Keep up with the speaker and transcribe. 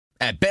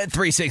At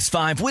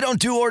Bet365, we don't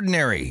do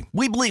ordinary.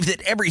 We believe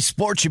that every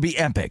sport should be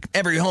epic.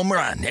 Every home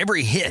run,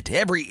 every hit,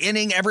 every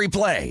inning, every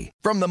play.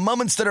 From the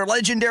moments that are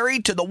legendary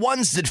to the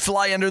ones that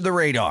fly under the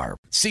radar.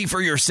 See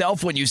for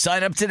yourself when you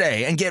sign up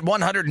today and get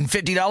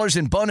 $150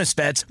 in bonus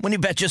bets when you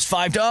bet just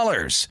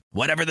 $5.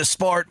 Whatever the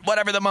sport,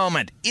 whatever the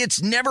moment,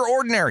 it's never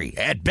ordinary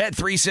at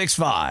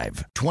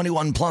Bet365.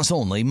 21 plus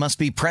only. Must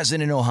be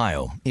present in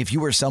Ohio. If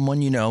you or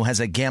someone you know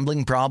has a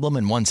gambling problem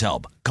and wants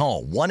help,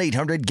 call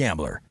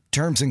 1-800-GAMBLER.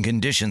 Terms and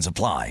conditions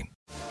apply.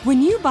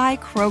 When you buy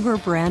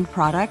Kroger brand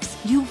products,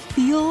 you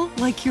feel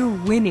like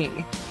you're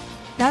winning.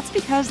 That's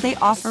because they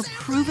offer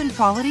proven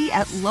quality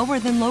at lower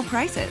than low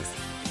prices.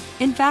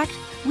 In fact,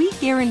 we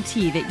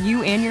guarantee that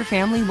you and your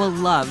family will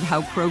love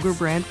how Kroger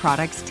brand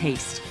products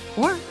taste,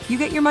 or you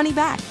get your money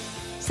back.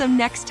 So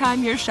next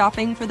time you're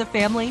shopping for the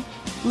family,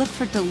 look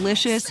for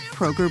delicious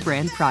Kroger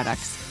brand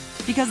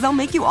products, because they'll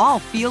make you all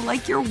feel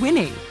like you're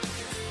winning.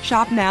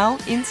 Shop now,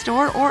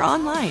 in-store, or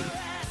online.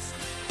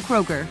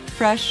 Kroger,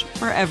 fresh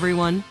for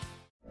everyone.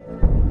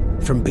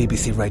 From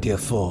BBC Radio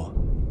 4,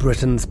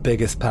 Britain's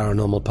biggest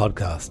paranormal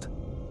podcast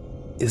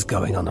is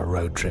going on a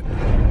road trip.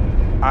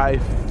 I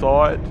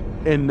thought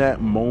in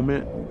that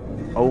moment,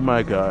 oh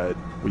my God,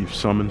 we've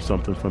summoned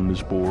something from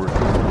this board.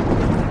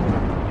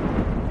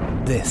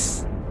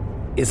 This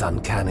is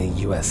Uncanny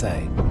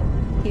USA.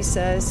 He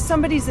says,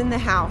 somebody's in the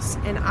house,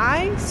 and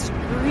I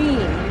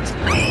screamed.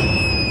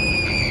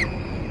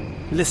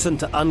 Listen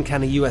to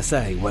Uncanny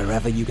USA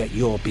wherever you get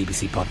your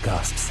BBC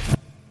podcasts,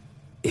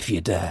 if you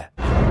dare.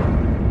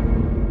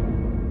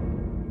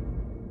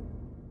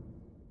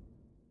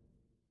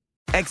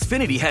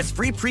 Xfinity has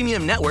free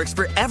premium networks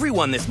for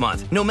everyone this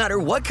month, no matter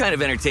what kind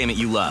of entertainment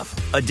you love.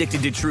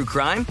 Addicted to true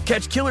crime?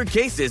 Catch killer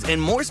cases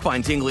and more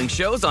spine-tingling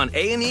shows on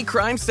A&E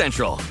Crime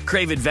Central.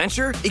 Crave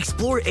adventure?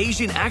 Explore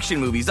Asian action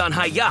movies on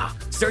Hi-YAH.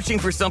 Searching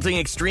for something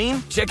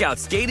extreme? Check out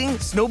skating,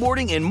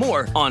 snowboarding, and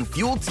more on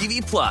Fuel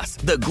TV Plus,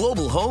 the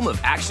global home of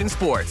action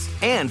sports.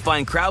 And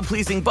find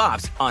crowd-pleasing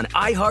bops on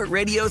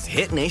iHeartRadio's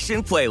Hit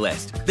Nation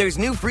playlist. There's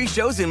new free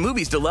shows and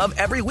movies to love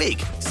every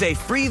week. Say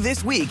free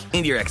this week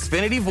in your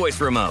Xfinity voice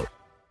remote.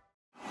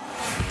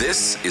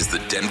 This is the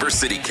Denver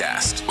City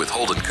Cast with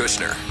Holden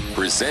Kushner,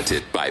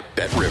 presented by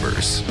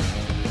BetRivers.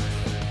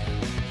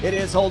 It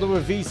is Holden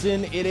with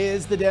VSiN. It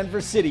is the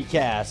Denver City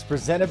Cast,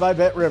 presented by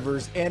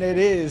BetRivers, and it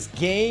is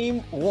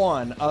Game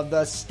 1 of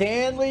the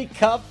Stanley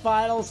Cup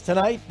Finals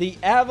tonight. The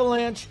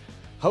Avalanche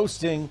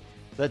hosting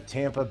the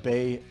Tampa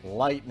Bay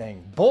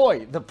Lightning.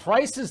 Boy, the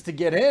prices to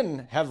get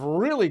in have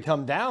really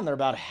come down. They're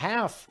about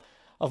half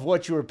of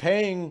what you were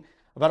paying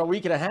about a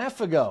week and a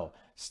half ago.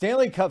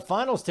 Stanley Cup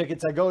Finals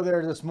tickets, I go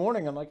there this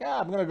morning. I'm like,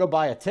 I'm going to go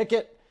buy a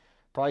ticket.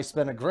 Probably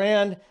spend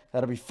 $1,000.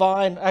 That'll be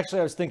fine. Actually,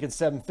 I was thinking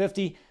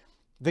 $750.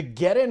 The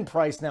get-in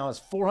price now is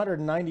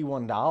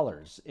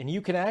 $491, and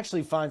you can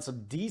actually find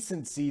some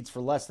decent seats for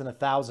less than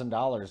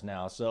 $1,000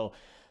 now. So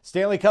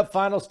Stanley Cup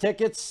Finals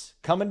tickets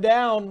coming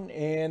down,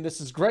 and this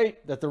is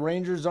great that the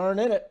Rangers aren't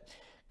in it,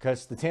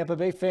 because the Tampa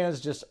Bay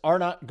fans just are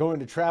not going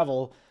to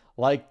travel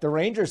like the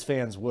Rangers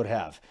fans would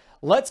have.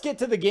 Let's get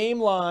to the game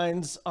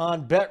lines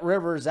on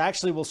BetRivers.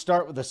 Actually, we'll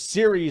start with the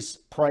series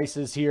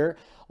prices here.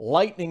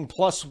 Lightning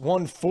plus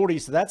 140,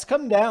 so that's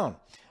come down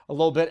a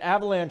little bit.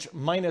 Avalanche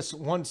minus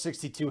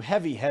 162.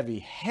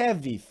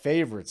 Heavy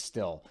favorites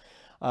still.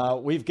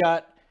 We've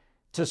got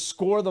to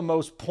score the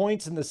most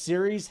points in the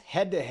series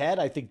head-to-head.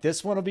 I think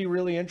this one will be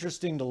really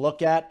interesting to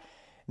look at.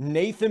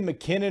 Nathan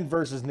MacKinnon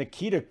versus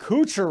Nikita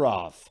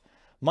Kucherov.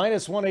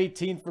 Minus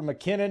 118 for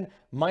MacKinnon,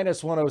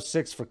 minus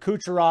 106 for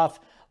Kucherov.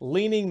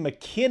 Leaning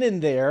MacKinnon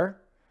there.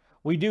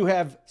 We do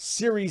have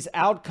series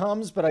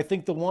outcomes, but I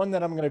think the one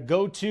that I'm going to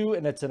go to,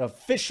 and it's an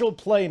official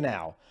play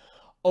now,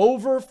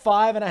 over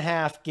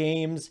 5.5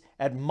 games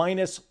at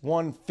minus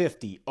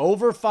 150.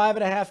 Over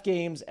 5.5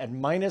 games at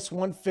minus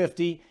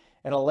 150,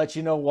 and I'll let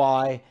you know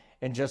why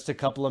in just a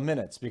couple of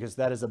minutes, because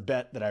that is a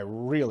bet that I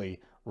really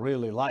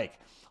like.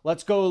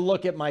 Let's go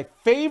look at my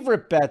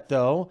favorite bet,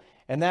 though,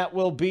 and that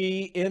will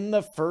be in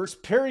the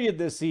first period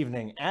this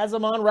evening, as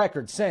I'm on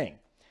record saying,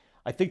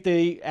 I think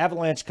the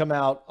Avalanche come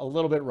out a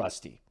little bit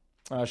rusty.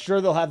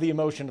 Sure, they'll have the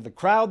emotion of the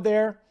crowd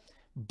there,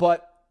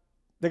 but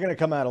they're going to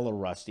come out a little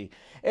rusty.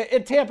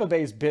 And Tampa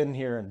Bay's been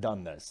here and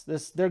done this.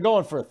 They're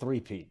going for a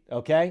three-peat,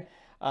 okay?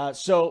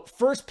 So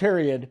first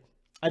period,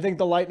 I think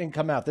the Lightning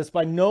come out. This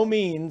by no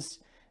means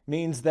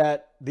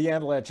that the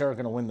Avalanche are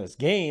going to win this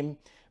game,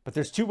 but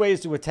there's two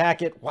ways to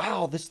attack it.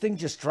 Wow, this thing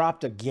just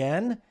dropped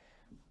again.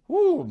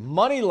 Woo,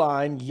 money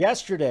line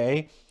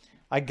yesterday.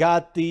 I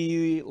got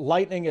the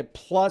Lightning at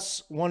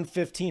plus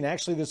 115.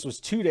 Actually, this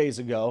was 2 days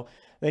ago.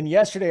 Then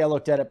yesterday I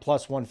looked at it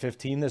plus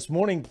 115. This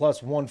morning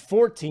plus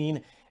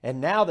 114. And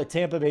now the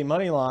Tampa Bay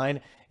money line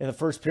in the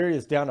first period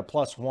is down to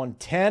plus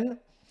 110.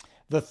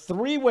 The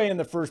three-way in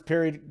the first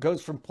period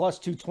goes from plus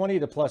 220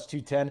 to plus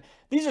 210.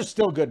 These are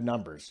still good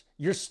numbers.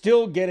 You're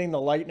still getting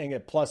the Lightning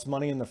at plus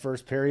money in the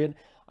first period.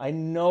 I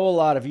know a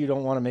lot of you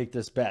don't want to make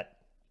this bet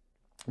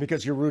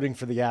because you're rooting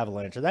for the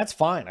Avalanche. And that's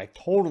fine. I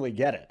totally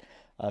get it.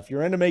 If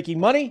you're into making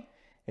money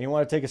and you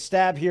want to take a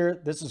stab here,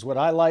 this is what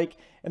I like.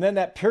 And then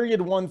that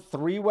period 1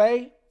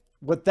 3-way,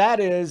 what that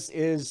is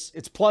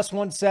it's plus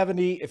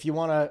 170 if you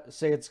want to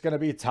say it's going to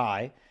be a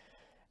tie.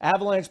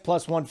 Avalanche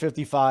plus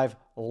 155,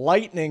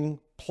 Lightning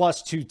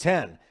plus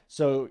 210.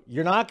 So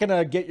you're not going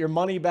to get your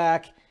money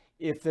back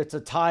if it's a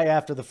tie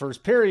after the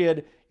first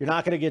period. You're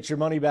not going to get your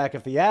money back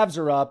if the Avs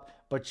are up,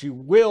 but you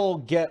will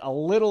get a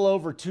little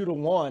over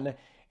 2-1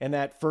 in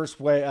that first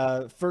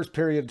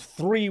period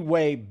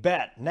 3-way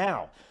bet.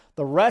 Now,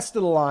 the rest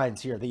of the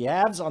lines here, the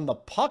Avs on the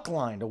puck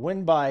line to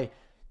win by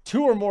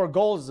 2 or more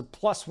goals is a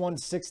plus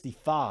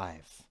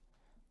 165.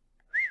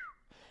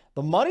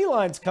 The money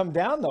line's come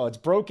down, though. It's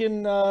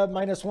broken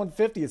minus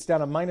 150. It's down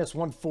to minus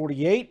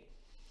 148.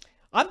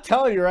 I'm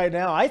telling you right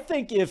now, I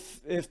think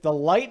if the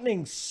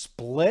Lightning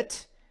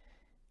split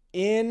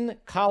in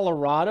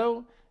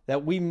Colorado,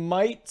 that we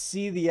might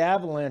see the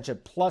Avalanche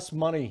at plus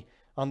money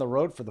on the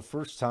road for the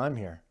first time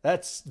here.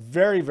 That's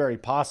very, very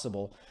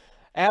possible.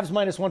 Avs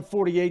minus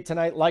 148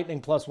 tonight,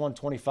 Lightning plus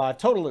 125.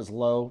 Total is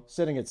low,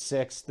 sitting at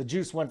 6. The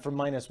juice went from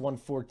minus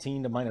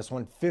 114 to minus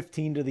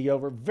 115 to the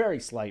over. Very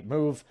slight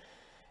move.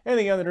 And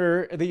the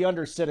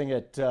under sitting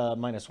at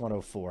minus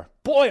 104.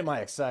 Boy, am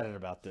I excited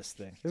about this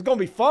thing. It's going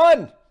to be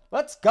fun.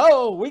 Let's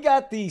go. We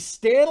got the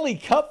Stanley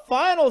Cup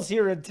Finals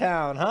here in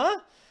town, huh?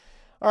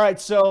 All right,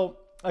 so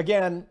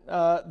again,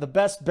 the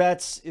best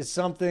bets is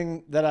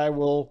something that I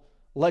will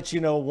let you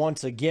know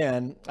once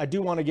again. I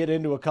do want to get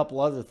into a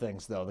couple other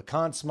things, though. The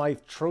Conn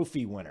Smythe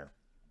Trophy winner.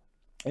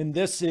 And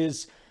this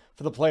is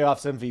for the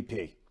playoffs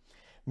MVP.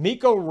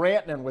 Mikko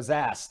Rantanen was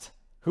asked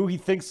who he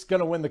thinks is going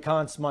to win the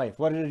Conn Smythe.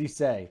 What did he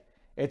say?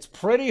 It's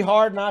pretty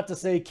hard not to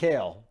say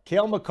Cale.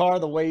 Cale Makar,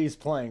 the way he's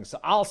playing. So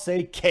I'll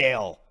say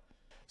Cale.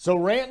 So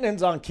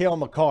Rantanen's on Cale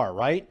Makar,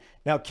 right?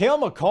 Now, Cale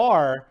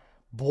Makar,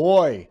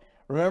 boy,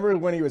 remember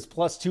when he was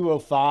plus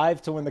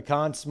 205 to win the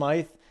Conn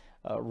Smythe?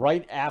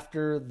 Right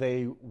after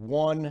they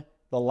won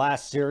the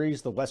last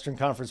series, the Western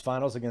Conference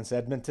Finals against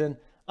Edmonton?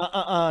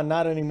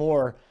 Not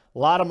anymore. A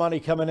lot of money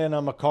coming in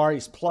on Makar.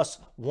 He's plus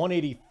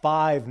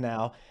 185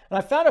 now. And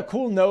I found a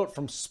cool note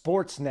from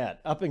Sportsnet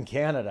up in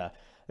Canada.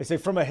 They say,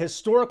 from a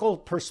historical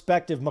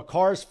perspective,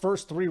 Makar's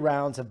first 3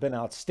 rounds have been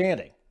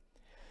outstanding.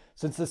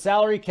 Since the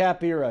salary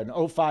cap era in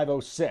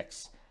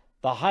 05-06,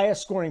 the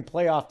highest scoring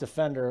playoff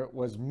defender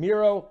was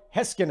Miro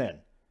Heiskanen,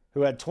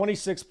 who had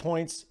 26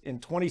 points in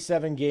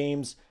 27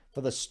 games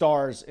for the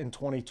Stars in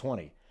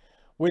 2020.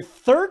 With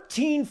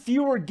 13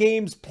 fewer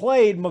games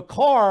played,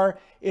 Makar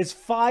is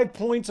 5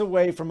 points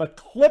away from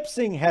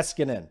eclipsing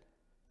Heiskanen,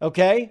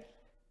 okay,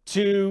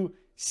 to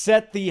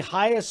set the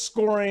highest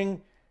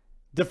scoring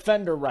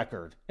defender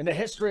record in the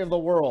history of the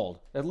world,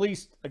 at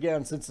least,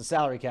 again, since the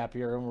salary cap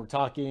here, and we're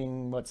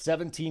talking,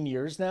 17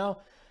 years now?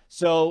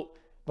 So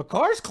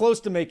Makar's close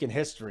to making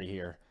history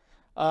here.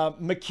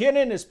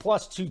 McKinnon is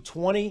plus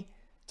 220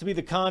 to be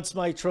the Conn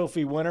Smythe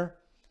Trophy winner.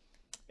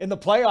 In the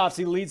playoffs,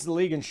 he leads the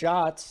league in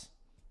shots.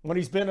 When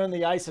he's been on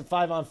the ice at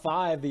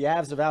 5-on-5, the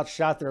Avs have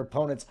outshot their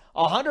opponents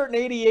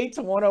 188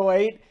 to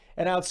 108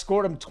 and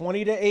outscored them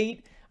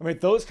 20-8. I mean,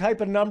 if those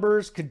type of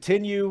numbers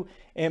continue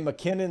and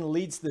McKinnon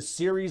leads the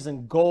series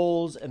in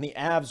goals and the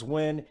Avs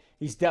win,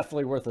 he's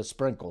definitely worth a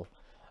sprinkle.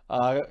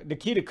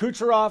 Nikita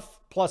Kucherov,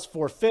 plus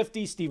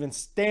 450. Steven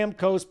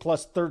Stamkos,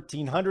 plus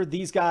 1,300.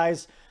 These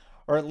guys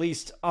are at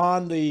least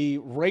on the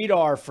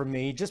radar for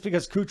me just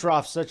because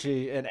Kucherov's such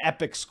an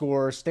epic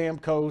scorer.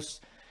 Stamkos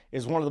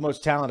is one of the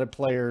most talented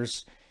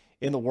players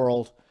in the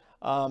world.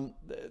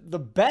 The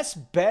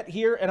best bet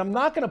here, and I'm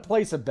not going to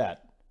place a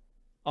bet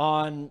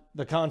on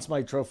the Conn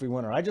Smythe Trophy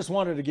winner. I just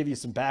wanted to give you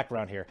some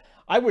background here.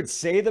 I would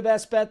say the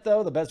best bet,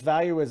 though, the best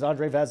value is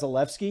Andrei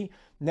Vasilevskiy.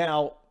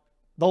 Now,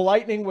 the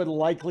Lightning would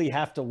likely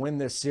have to win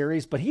this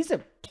series, but he's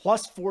at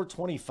plus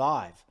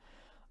 425.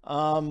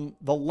 The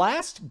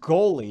last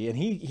goalie, and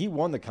he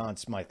won the Conn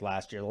Smythe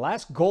last year, the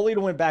last goalie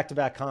to win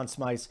back-to-back Conn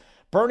Smythes,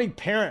 Bernie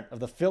Parent of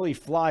the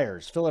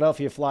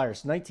Philadelphia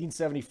Flyers,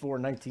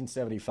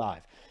 1974-1975.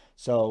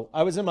 So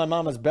I was in my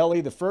mama's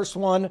belly. The first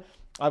one,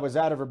 I was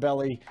out of her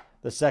belly.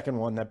 The second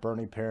one, that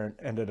Bernie Parent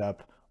ended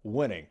up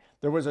winning.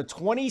 There was a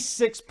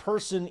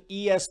 26-person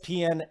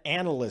ESPN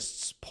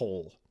analysts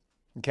poll,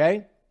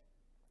 okay?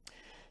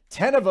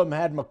 10 of them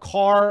had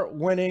Makar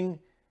winning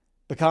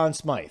the Conn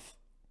Smythe.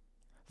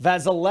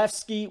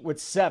 Vasilevskiy with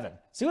 7.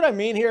 See what I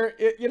mean here?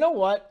 You know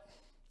what?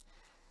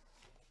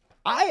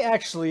 I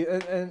actually,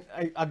 and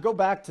I go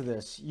back to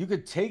this. You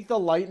could take the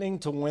Lightning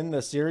to win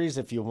the series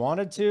if you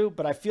wanted to,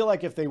 but I feel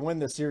like if they win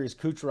the series,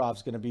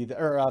 Kucherov's going to be,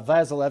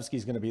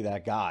 Vasilevsky's going to be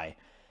that guy.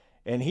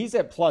 And he's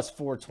at plus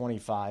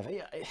 425.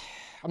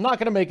 I'm not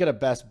going to make it a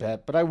best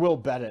bet, but I will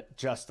bet it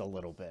just a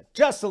little bit.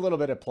 Just a little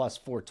bit at plus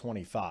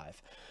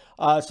 425.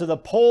 So the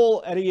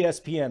poll at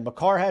ESPN,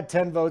 Makar had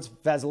 10 votes,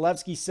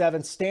 Vasilevskiy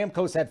 7,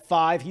 Stamkos had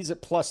 5. He's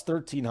at plus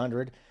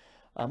 1,300.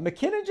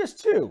 McKinnon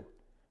just 2.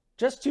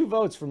 Just 2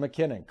 votes for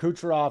McKinnon.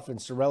 Kucherov and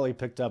Cirelli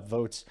picked up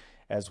votes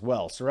as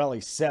well.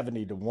 Cirelli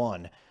 70 to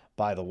 1,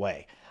 by the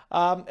way.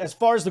 As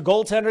far as the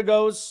goaltender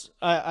goes,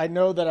 I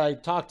know that I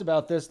talked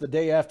about this the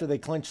day after they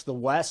clinched the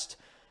West.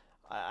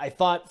 I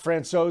thought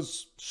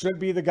Francouz should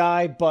be the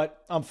guy,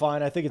 but I'm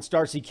fine. I think it's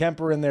Darcy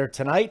Kemper in there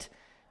tonight.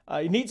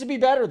 He needs to be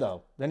better,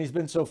 though, than he's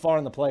been so far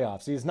in the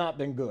playoffs. He has not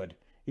been good.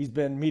 He's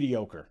been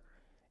mediocre.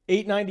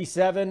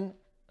 .897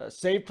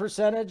 save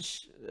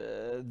percentage,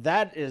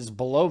 that is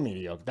below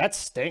mediocre. That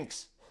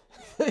stinks.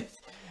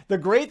 The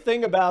great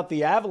thing about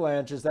the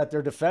Avalanche is that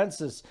their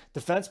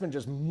defensemen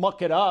just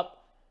muck it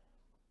up,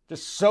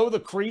 just sew the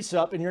crease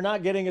up, and you're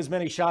not getting as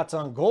many shots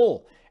on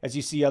goal as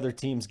you see other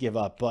teams give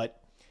up. But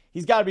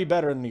he's got to be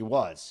better than he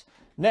was.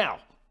 Now,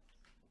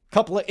 a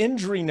couple of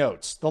injury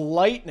notes. The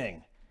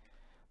Lightning.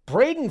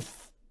 Braden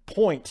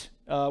Point,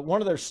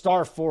 one of their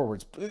star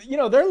forwards. You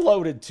know, they're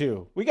loaded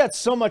too. We got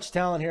so much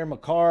talent here.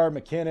 Makar,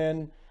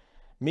 McKinnon,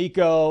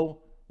 Mikko,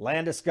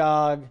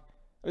 Landeskog.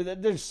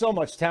 There's so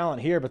much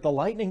talent here, but the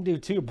Lightning do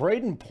too.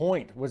 Braden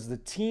Point was the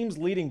team's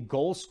leading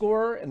goal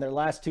scorer in their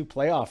last 2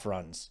 playoff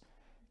runs.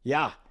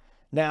 Yeah.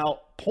 Now,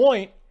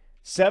 Point,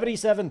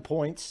 77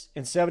 points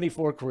in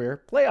 74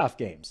 career playoff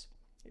games.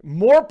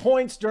 More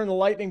points during the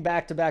Lightning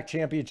back-to-back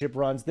championship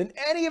runs than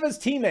any of his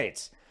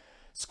teammates.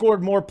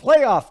 Scored more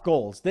playoff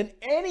goals than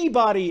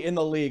anybody in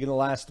the league in the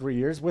last 3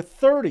 years with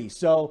 30.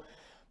 So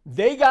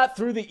they got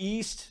through the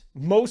East,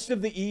 most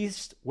of the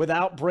East,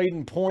 without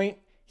Braden Point.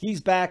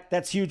 He's back.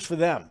 That's huge for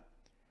them.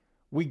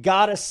 We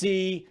got to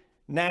see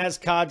Naz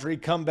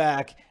Kadri come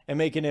back and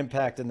make an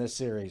impact in this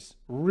series.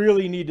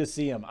 Really need to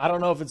see him. I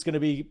don't know if it's going to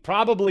be,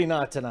 probably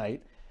not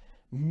tonight.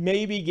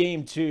 Maybe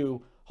game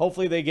 2.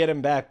 Hopefully they get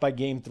him back by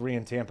game 3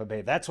 in Tampa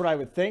Bay. That's what I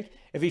would think.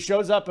 If he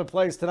shows up and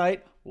plays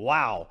tonight,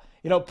 wow.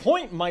 You know,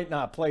 Point might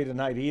not play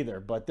tonight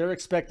either, but they're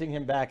expecting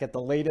him back at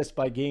the latest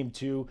by game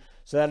 2.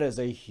 So that is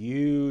a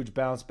huge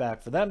bounce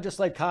back for them, just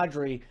like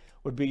Kadri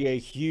would be a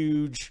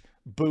huge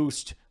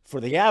boost for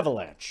the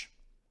Avalanche.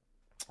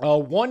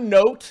 One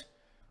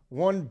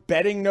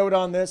betting note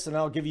on this, and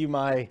I'll give you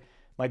my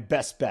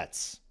best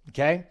bets,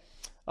 okay?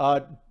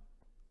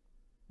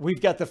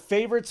 We've got the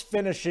favorites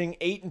finishing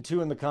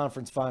 8-2 in the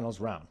conference finals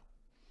round.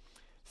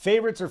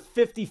 Favorites are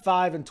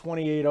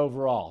 55-28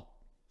 overall.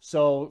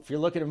 So if you're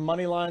looking at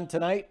money line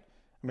tonight,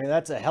 I mean,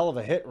 that's a hell of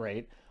a hit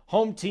rate.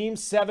 Home team,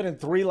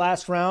 7-3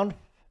 last round.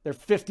 They're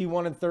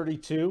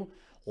 51-32.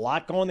 A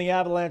lot going the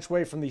Avalanche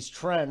way from these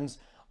trends.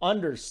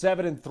 Under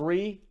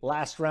 7-3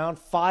 last round,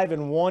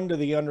 5-1 to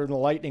the under in the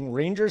Lightning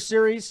Rangers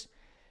series.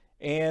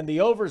 And the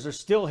overs are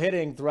still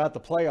hitting throughout the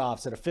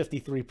playoffs at a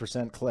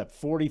 53% clip,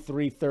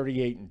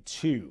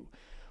 43-38-2.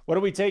 What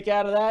do we take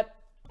out of that?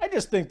 I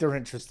just think they're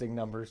interesting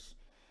numbers.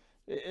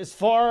 As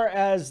far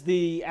as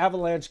the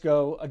Avalanche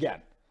go,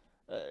 again,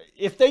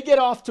 if they get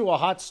off to a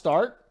hot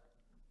start,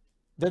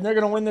 then they're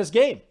going to win this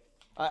game.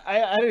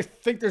 I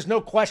think there's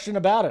no question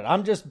about it.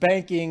 I'm just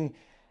banking,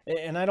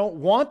 and I don't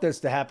want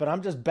this to happen.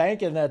 I'm just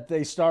banking that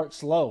they start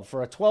slow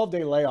for a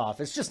 12-day layoff.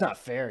 It's just not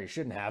fair. You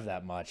shouldn't have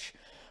that much.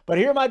 But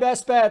here are my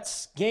best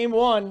bets. Game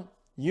 1,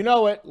 you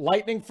know it.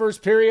 Lightning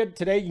first period.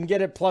 Today you can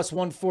get it plus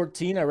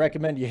 114. I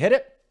recommend you hit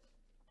it.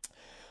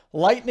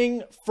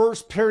 Lightning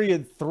first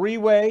period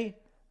 3-way.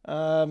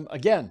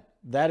 Again,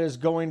 that is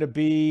going to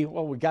be,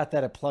 well, we got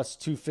that at plus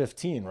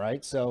 215,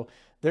 right? So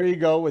there you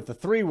go with the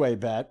 3-way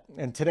bet.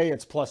 And today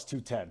it's plus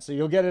 210. So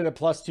you'll get it at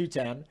plus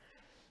 210.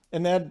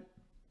 And then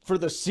for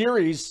the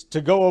series to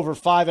go over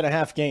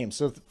 5.5 games.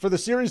 So for the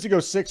series to go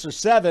 6 or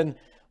 7,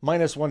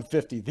 minus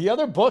 150. The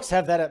other books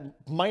have that at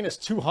minus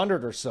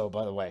 200 or so,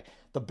 by the way.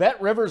 The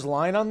Bet Rivers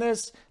line on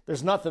this,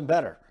 there's nothing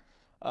better.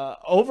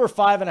 Over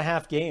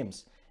 5.5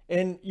 games.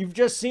 And you've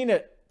just seen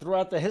it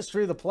throughout the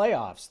history of the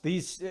playoffs.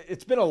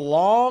 It's been a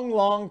long,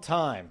 long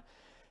time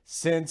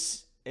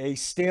since a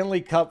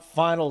Stanley Cup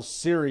Finals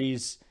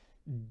series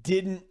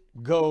didn't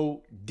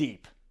go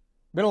deep.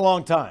 Been a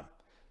long time.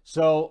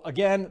 So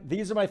again,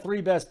 these are my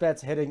 3 best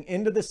bets heading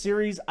into the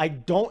series. I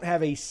don't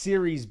have a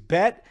series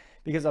bet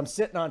because I'm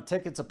sitting on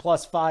tickets of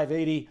plus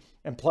 580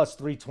 and plus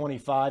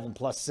 325 and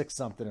plus 6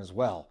 something as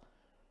well.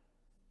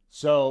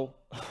 So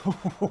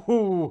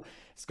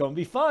it's going to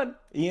be fun.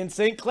 Ian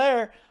St.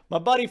 Clair, my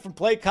buddy from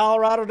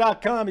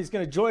playcolorado.com, he's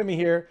going to join me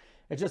here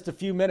in just a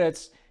few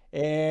minutes.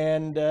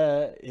 And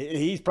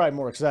he's probably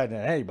more excited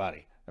than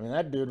anybody. I mean,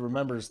 that dude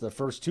remembers the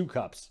first 2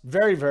 cups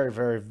very, very,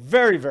 very,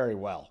 very, very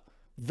well.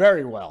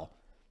 Very well.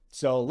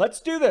 So let's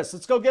do this.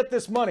 Let's go get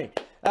this money.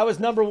 That was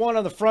number 1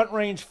 on the Front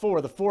Range 4,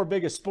 the 4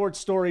 biggest sports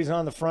stories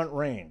on the Front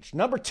Range.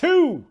 Number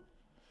 2,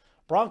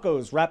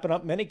 Broncos wrapping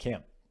up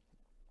minicamp.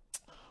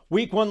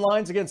 Week 1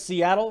 lines against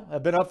Seattle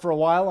have been up for a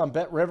while on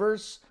Bet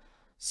Rivers.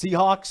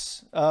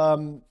 Seahawks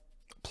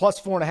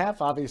plus 4.5,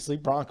 obviously.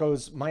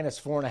 Broncos minus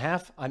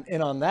 4.5. I'm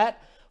in on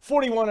that.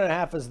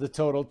 41.5 is the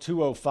total,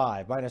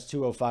 205, minus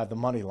 205 the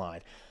money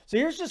line. So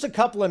here's just a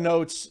couple of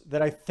notes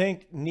that I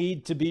think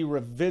need to be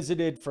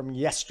revisited from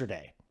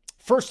yesterday.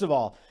 First of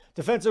all,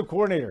 defensive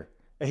coordinator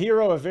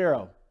Ejiro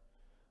Evero,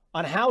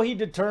 on how he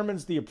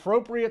determines the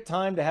appropriate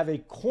time to have a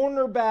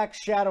cornerback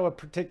shadow a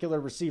particular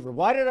receiver.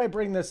 Why did I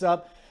bring this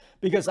up?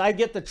 Because I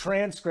get the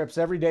transcripts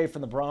every day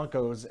from the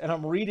Broncos, and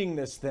I'm reading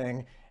this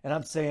thing, and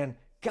I'm saying,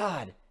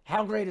 God,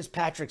 how great is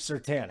Patrick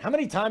Surtain? How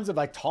many times have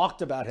I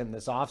talked about him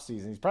this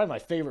offseason? He's probably my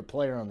favorite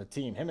player on the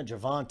team, him and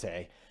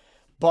Javonte.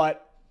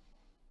 But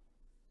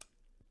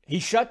he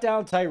shut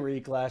down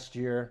Tyreek last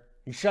year.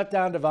 He shut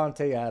down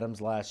Devontae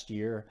Adams last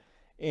year.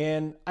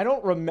 And I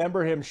don't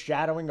remember him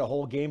shadowing the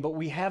whole game, but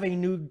we have a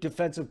new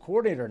defensive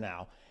coordinator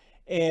now.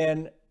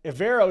 And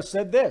Evero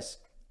said this.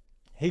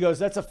 He goes,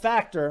 that's a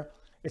factor.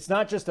 It's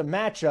not just a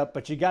matchup,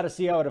 but you got to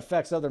see how it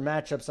affects other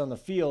matchups on the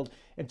field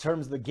in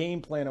terms of the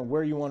game plan and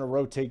where you want to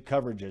rotate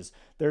coverages.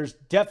 There's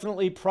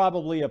definitely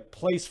probably a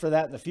place for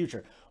that in the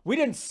future. We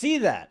didn't see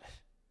that.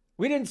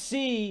 We didn't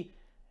see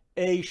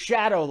a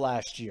shadow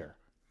last year,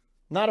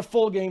 not a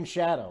full game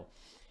shadow.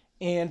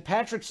 And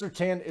Patrick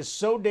Surtain is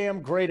so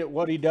damn great at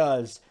what he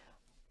does.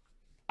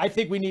 I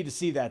think we need to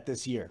see that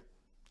this year.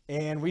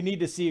 And we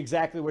need to see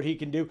exactly what he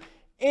can do.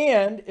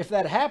 And if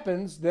that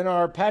happens, then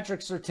our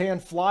Patrick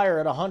Surtain flyer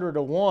at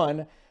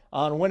 100-1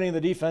 on winning the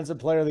Defensive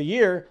Player of the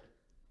Year,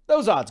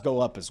 those odds go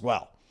up as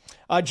well.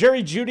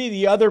 Jerry Jeudy,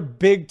 the other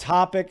big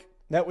topic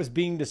that was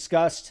being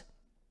discussed.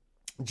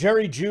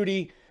 Jerry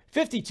Jeudy,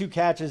 52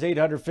 catches,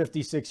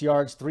 856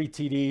 yards, 3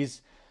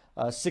 TDs,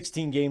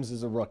 16 games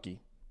as a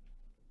rookie.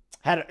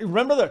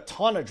 Remember the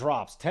ton of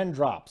drops, 10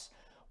 drops.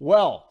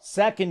 Well,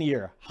 second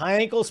year, high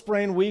ankle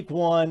sprain week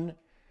 1,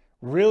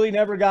 really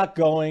never got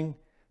going.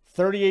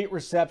 38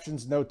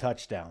 receptions, no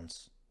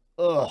touchdowns.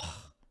 Ugh.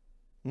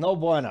 No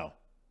bueno.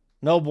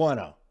 No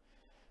bueno.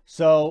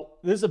 So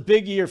this is a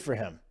big year for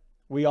him.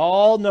 We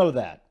all know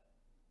that.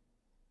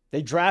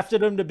 They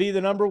drafted him to be the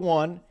number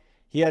 1.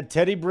 He had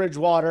Teddy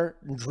Bridgewater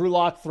and Drew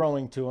Lock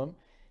throwing to him.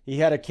 He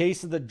had a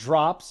case of the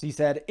drops. He's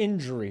had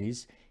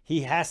injuries.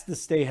 He has to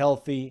stay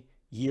healthy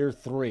year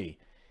 3.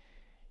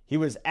 He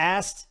was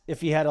asked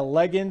if he had a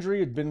leg injury.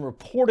 It had been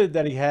reported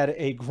that he had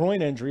a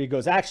groin injury. He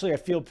goes, actually, I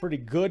feel pretty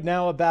good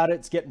now about it.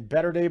 It's getting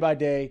better day by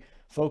day.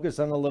 Focus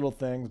on the little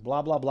things,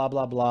 blah, blah, blah,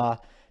 blah, blah.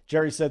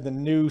 Jerry said the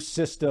new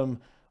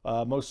system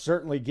most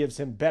certainly gives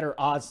him better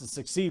odds to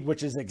succeed,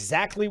 which is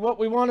exactly what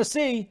we want to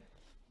see.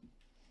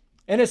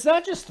 And it's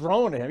not just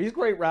throwing to him. He's a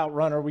great route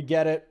runner. We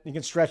get it. He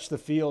can stretch the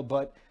field,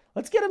 but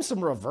let's get him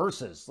some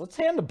reverses. Let's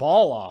hand the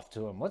ball off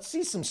to him. Let's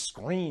see some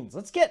screens.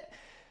 Let's get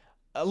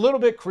a little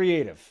bit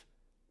creative,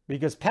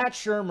 because Pat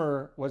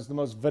Shurmur was the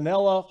most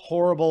vanilla,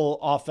 horrible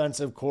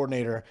offensive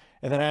coordinator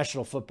in the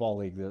National Football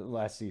League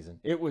last season.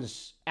 It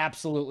was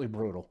absolutely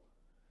brutal.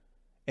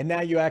 And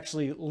now you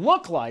actually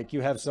look like you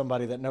have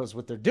somebody that knows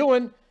what they're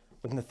doing,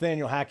 with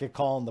Nathaniel Hackett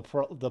calling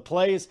the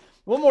plays.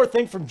 One more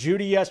thing from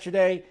Jeudy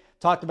yesterday.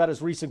 Talked about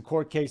his recent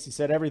court case. He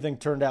said, everything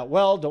turned out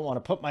well. Don't want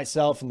to put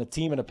myself and the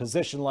team in a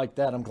position like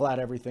that. I'm glad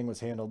everything was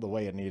handled the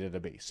way it needed to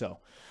be. So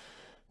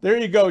there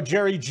you go,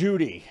 Jerry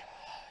Jeudy.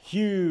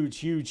 Huge,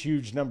 huge,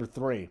 huge number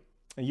 3,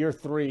 year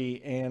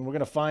 3. And we're going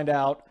to find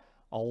out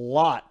a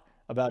lot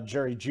about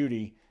Jerry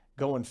Jeudy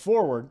going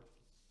forward.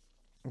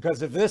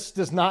 Because if this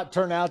does not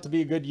turn out to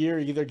be a good year,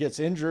 he either gets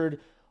injured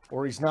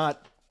or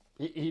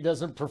he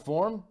doesn't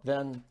perform,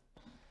 then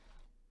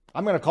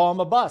I'm going to call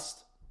him a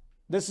bust.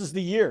 This is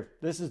the year.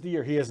 This is the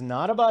year. He is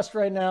not a bust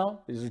right now.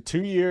 These are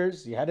 2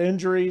 years. He had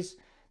injuries.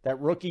 That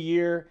rookie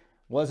year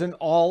wasn't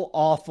all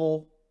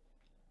awful.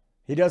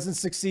 He doesn't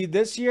succeed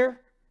this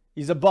year,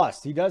 he's a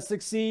bust. He does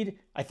succeed,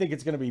 I think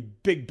it's going to be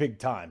big, big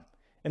time.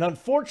 And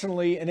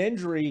unfortunately, an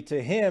injury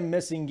to him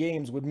missing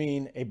games would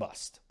mean a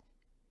bust.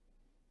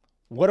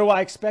 What do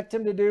I expect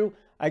him to do?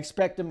 I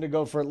expect him to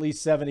go for at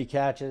least 70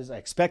 catches. I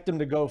expect him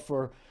to go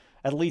for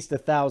at least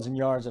 1,000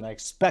 yards, and I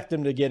expect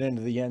him to get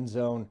into the end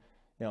zone,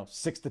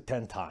 6 to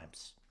 10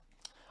 times.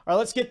 All right,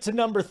 let's get to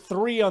number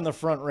 3 on the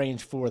Front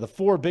Range for the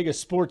 4 biggest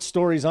sports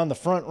stories on the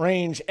Front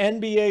Range.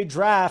 NBA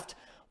draft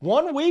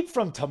 1 week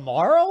from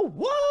tomorrow?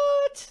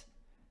 What?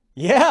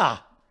 Yeah.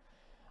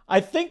 I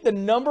think the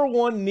number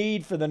 1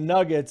 need for the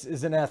Nuggets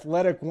is an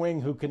athletic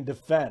wing who can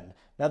defend.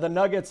 Now, the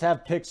Nuggets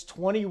have picks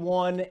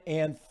 21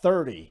 and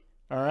 30,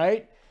 all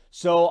right?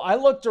 So I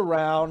looked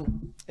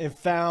around and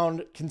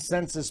found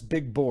consensus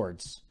big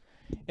boards.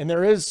 And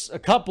there is a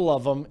couple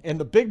of them. And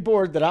the big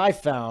board that I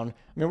found,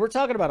 we're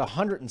talking about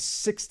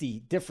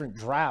 160 different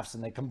drafts,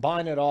 and they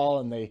combine it all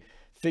and they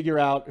figure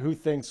out who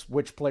thinks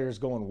which player's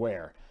going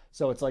where.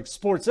 So it's like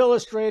Sports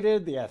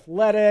Illustrated, The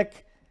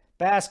Athletic,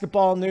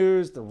 Basketball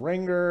News, The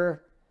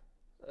Ringer,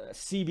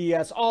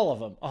 CBS, all of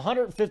them.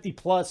 150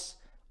 plus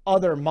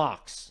other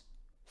mocks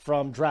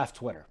from Draft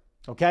Twitter,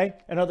 okay?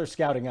 And other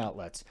scouting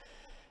outlets.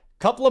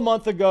 A couple of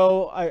months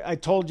ago, I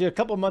told you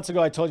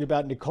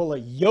about Nikola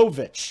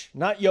Jovic,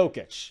 not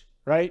Jokic,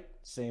 right?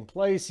 Same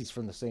place. He's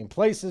from the same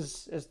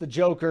places as the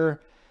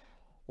Joker.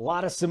 A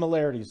lot of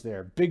similarities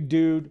there. Big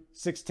dude,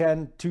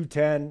 6'10",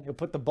 210. He'll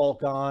put the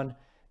bulk on.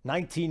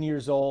 19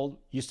 years old.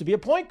 Used to be a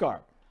point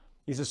guard.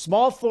 He's a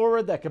small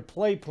forward that could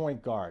play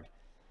point guard.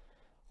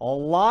 A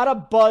lot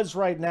of buzz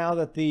right now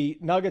that the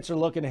Nuggets are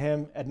looking at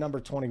him at number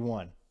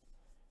 21.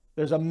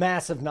 There's a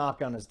massive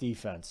knock on his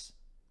defense.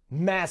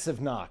 Massive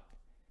knock.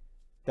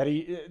 That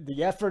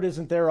the effort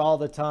isn't there all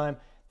the time.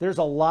 There's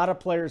a lot of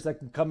players that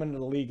can come into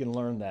the league and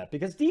learn that,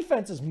 because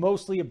defense is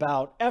mostly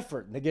about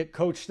effort and they get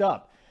coached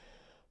up.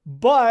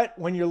 But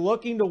when you're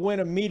looking to win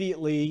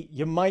immediately,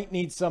 you might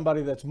need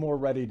somebody that's more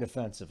ready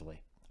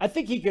defensively. I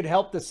think he could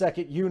help the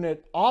second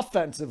unit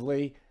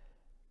offensively.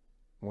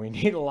 We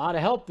need a lot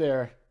of help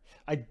there.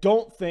 I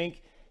don't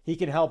think he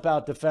can help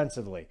out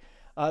defensively.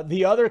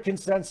 The other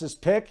consensus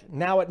pick,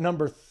 now at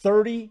number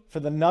 30 for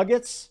the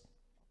Nuggets,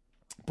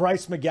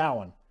 Bryce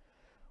McGowan,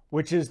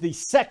 which is the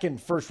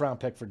second first-round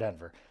pick for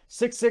Denver.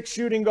 6'6"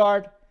 shooting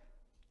guard,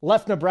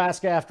 left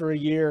Nebraska after a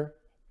year,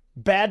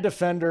 bad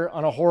defender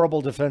on a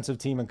horrible defensive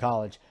team in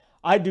college.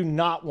 I do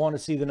not want to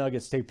see the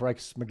Nuggets take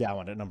Bryce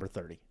McGowan at number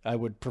 30. I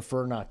would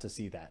prefer not to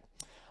see that.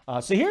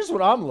 So here's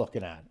what I'm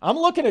looking at. I'm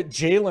looking at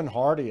Jalen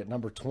Hardy at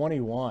number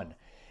 21.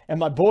 And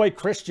my boy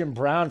Christian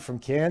Brown from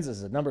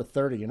Kansas at number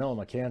 30. You know I'm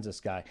a Kansas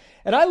guy.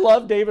 And I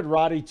love David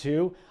Roddy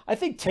too. I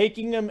think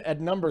taking him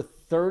at number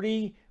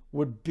 30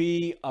 would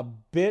be a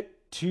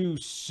bit too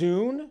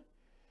soon.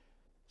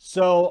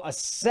 So a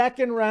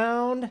second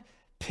round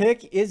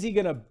pick, is he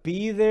going to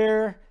be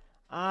there?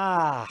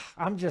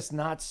 I'm just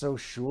not so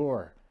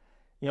sure.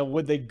 You know,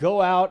 would they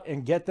go out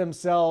and get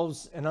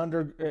themselves an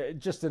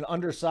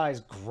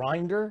undersized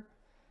grinder?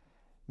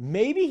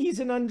 Maybe he's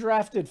an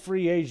undrafted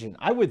free agent.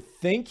 I would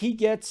think he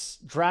gets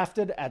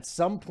drafted at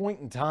some point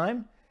in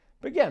time.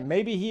 But again,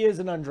 maybe he is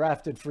an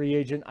undrafted free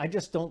agent. I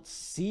just don't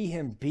see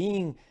him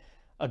being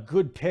a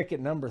good pick at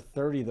number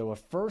 30, though. A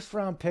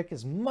first-round pick,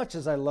 as much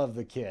as I love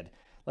the kid.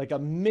 Like a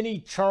mini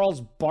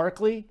Charles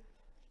Barkley,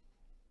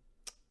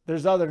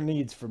 there's other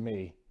needs for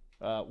me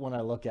when I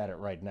look at it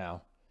right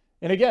now.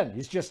 And again,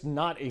 he's just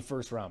not a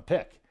first-round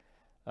pick.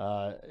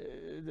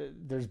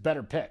 There's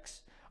better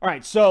picks. All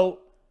right, so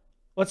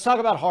let's talk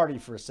about Hardy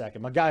for a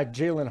second. My guy,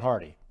 Jalen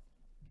Hardy,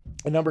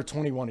 at number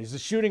 21. He's a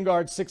shooting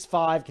guard,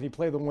 6'5". Can he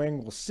play the wing?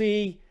 We'll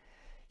see.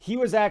 He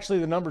was actually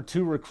the number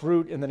 2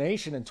 recruit in the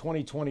nation in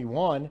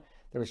 2021.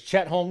 There was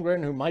Chet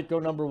Holmgren, who might go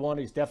number 1.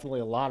 He's definitely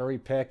a lottery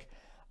pick.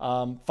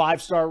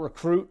 5-star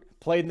recruit,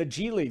 played in the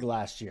G League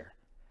last year.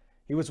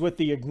 He was with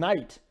the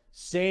Ignite,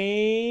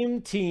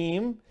 same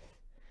team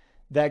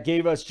that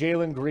gave us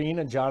Jalen Green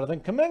and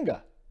Jonathan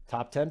Kuminga.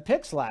 Top 10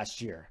 picks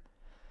last year.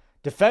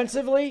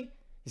 Defensively,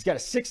 he's got a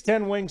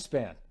 6'10"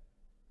 wingspan.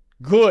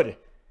 Good.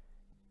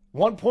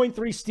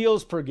 1.3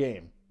 steals per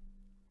game.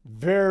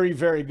 Very,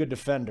 very good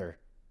defender.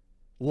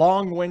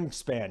 Long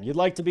wingspan. You'd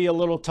like to be a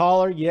little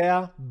taller,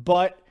 yeah,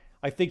 but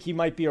I think he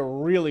might be a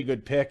really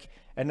good pick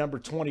at number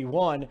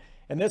 21.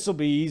 And this will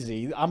be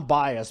easy. I'm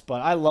biased,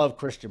 but I love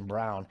Christian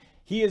Brown.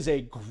 He is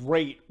a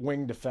great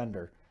wing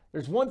defender.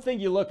 There's one thing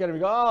you look at him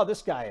and go, oh,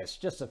 this guy is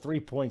just a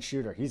three-point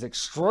shooter. He's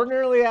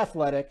extraordinarily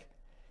athletic.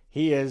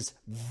 He is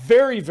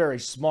very, very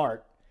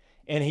smart.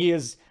 And he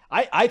is,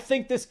 I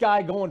think this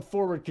guy going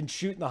forward can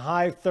shoot in the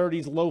high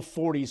 30s, low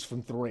 40s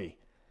from three.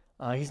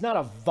 He's not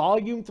a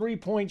volume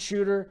three-point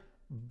shooter,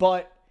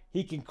 but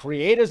he can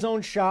create his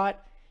own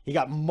shot. He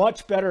got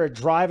much better at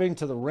driving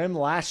to the rim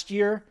last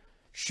year.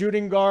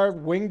 Shooting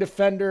guard, wing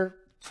defender,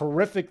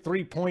 terrific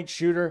three-point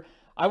shooter.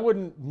 I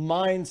wouldn't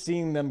mind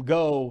seeing them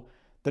go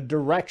the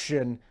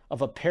direction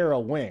of a pair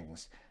of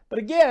wings. But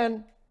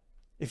again,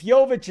 if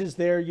Jovic is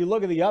there, you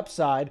look at the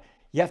upside,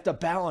 you have to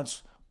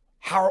balance.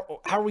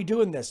 How are we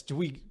doing this? Do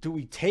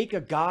we take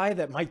a guy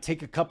that might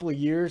take a couple of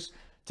years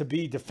to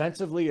be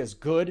defensively as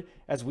good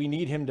as we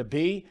need him to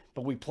be,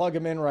 but we plug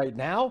him in right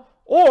now?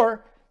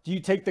 Or do you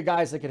take the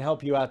guys that can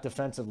help you out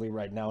defensively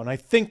right now? And I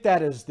think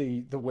that is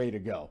the way to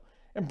go.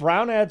 And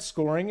Brown adds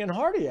scoring, and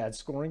Hardy adds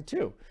scoring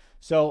too.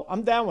 So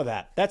I'm down with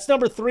that. That's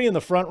number 3 in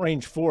the Front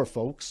Range 4,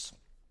 folks.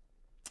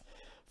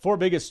 4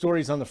 biggest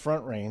stories on the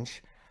Front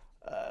Range.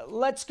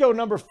 Let's go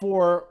number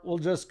 4. We'll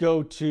just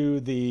go to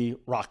the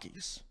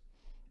Rockies.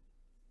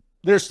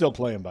 They're still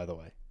playing, by the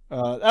way.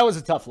 That was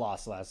a tough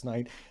loss last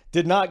night.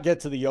 Did not get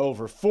to the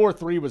over.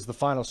 4-3 was the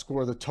final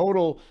score. The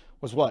total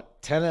was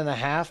what,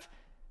 10.5?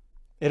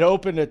 It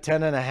opened at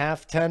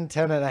 10.5,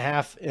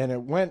 10.5, and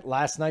it went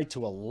last night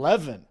to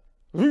 11.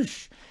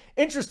 Whoosh.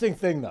 Interesting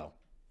thing, though.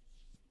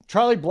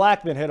 Charlie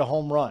Blackmon hit a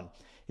home run.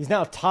 He's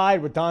now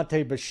tied with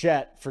Dante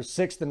Bichette for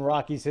 6th in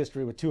Rockies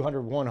history with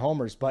 201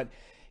 homers, but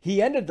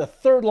he ended the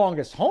 3rd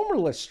longest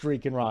homerless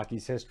streak in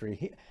Rockies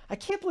history. I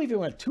can't believe he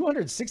went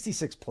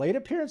 266 plate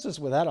appearances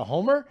without a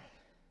homer.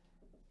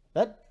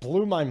 That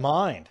blew my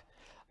mind.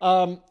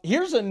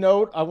 Here's a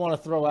note I want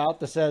to throw out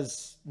that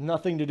says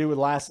nothing to do with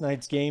last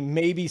night's game.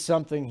 Maybe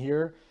something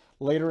here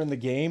later in the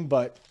game,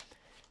 but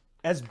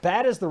as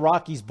bad as the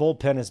Rockies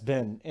bullpen has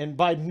been, and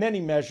by many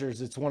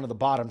measures, it's one of the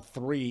bottom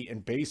 3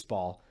 in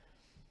baseball.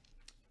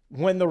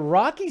 When the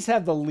Rockies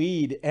have the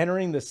lead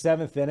entering the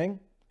 7th inning,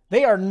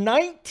 they are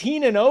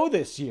 19-0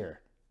 this year,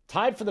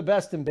 tied for the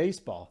best in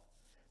baseball.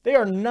 They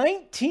are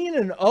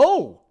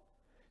 19-0.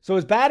 So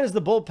as bad as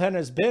the bullpen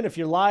has been, if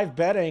you're live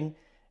betting,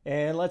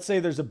 and let's say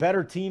there's a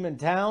better team in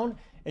town,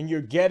 and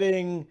you're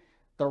getting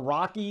the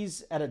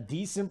Rockies at a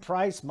decent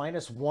price,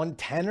 minus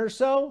 110 or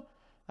so,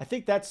 I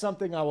think that's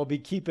something I will be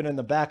keeping in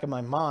the back of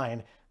my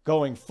mind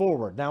going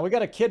forward. Now, we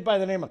got a kid by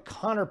the name of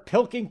Connor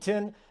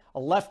Pilkington, a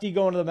lefty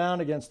going to the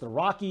mound against the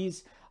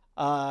Rockies,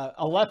 a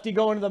lefty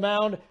going to the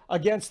mound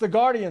against the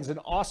Guardians, and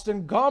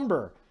Austin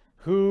Gomber,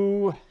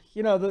 who,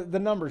 the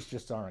numbers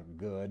just aren't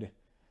good.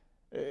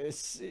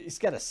 He's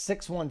got a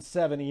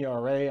 6.17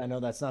 ERA. I know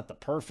that's not the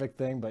perfect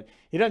thing, but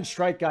he doesn't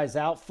strike guys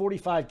out.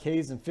 45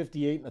 Ks and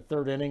 58 in the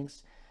third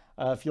innings.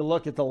 If you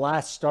look at the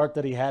last start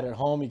that he had at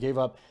home, he gave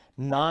up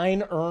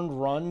 9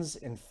 earned runs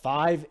in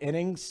 5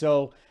 innings.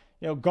 So,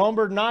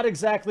 Gomber, not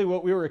exactly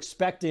what we were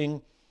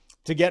expecting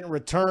to get in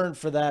return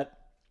for that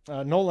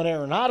Nolan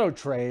Arenado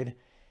trade.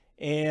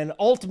 And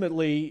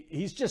ultimately,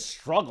 he's just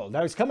struggled.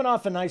 Now, he's coming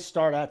off a nice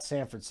start at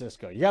San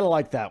Francisco. You got to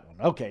like that one.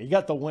 Okay, you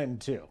got the win,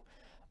 too.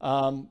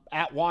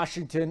 At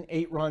Washington,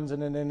 8 runs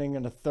in an inning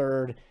and a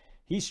third.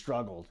 He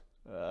struggled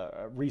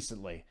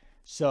recently.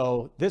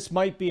 So this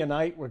might be a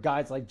night where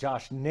guys like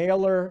Josh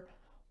Naylor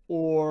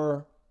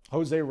or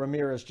Jose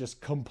Ramirez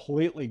just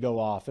completely go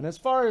off. And as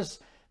far as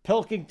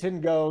Pilkington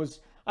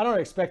goes, I don't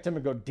expect him to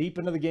go deep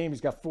into the game.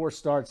 He's got 4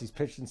 starts. He's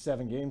pitched in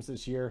 7 games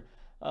this year.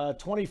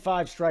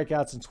 25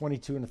 strikeouts and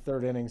 22 in the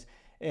third innings.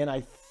 And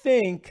I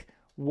think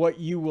what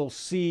you will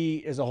see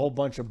is a whole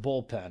bunch of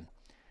bullpen.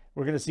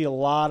 We're going to see a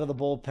lot of the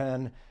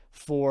bullpen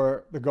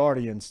for the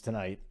Guardians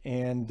tonight.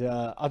 And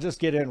I'll just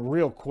get in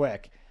real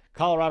quick.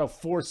 Colorado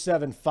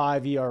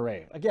 4.75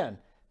 ERA. Again,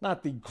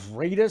 not the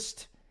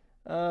greatest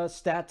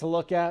stat to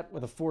look at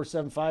with a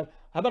 4.75.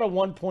 How about a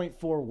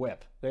 1.4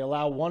 whip? They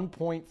allow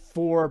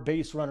 1.4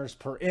 base runners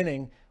per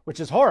inning, which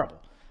is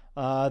horrible.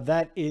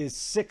 That is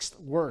 6th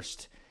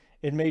worst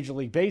in Major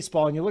League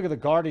Baseball. And you look at the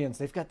Guardians,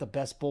 they've got the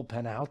best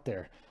bullpen out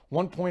there.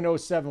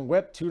 1.07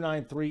 whip,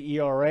 2.93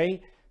 ERA.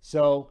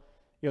 So,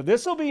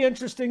 this will be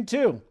interesting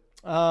too.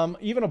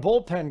 Even a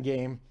bullpen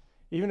game,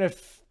 even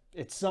if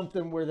it's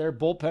something where their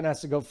bullpen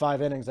has to go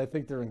 5 innings, I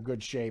think they're in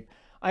good shape.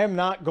 I am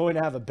not going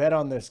to have a bet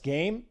on this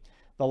game.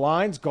 The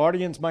lines,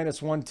 Guardians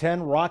minus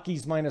 110,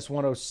 Rockies minus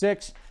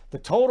 106. The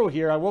total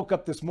here, I woke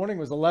up this morning,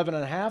 was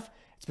 11.5.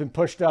 It's been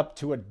pushed up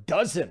to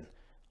 12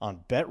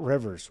 on Bet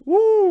Rivers.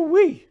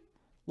 Woo-wee.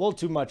 A little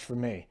too much for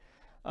me.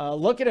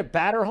 Looking at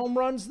batter home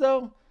runs,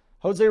 though,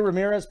 Jose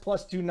Ramirez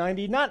plus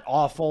 290, not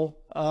awful.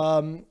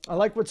 I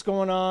like what's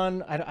going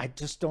on. I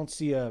just don't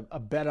see a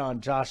bet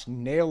on Josh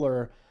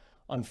Naylor,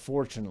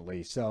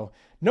 unfortunately. So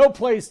no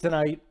plays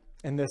tonight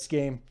in this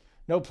game.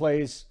 No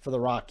plays for the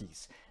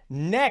Rockies.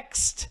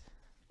 Next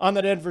on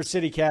the Denver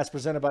City Cast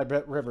presented by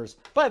Bet Rivers.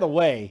 By the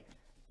way,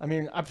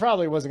 I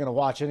probably wasn't going to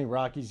watch any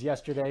Rockies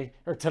yesterday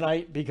or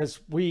tonight because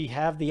we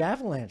have the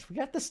Avalanche. We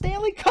got the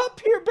Stanley Cup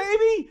here,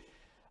 baby.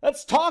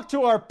 Let's talk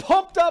to our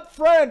pumped up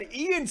friend,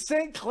 Ian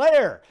St.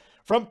 Clair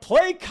from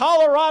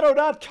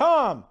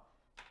PlayColorado.com.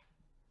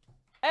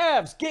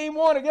 Avs, game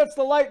 1 against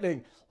the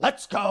Lightning.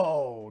 Let's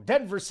go.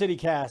 Denver City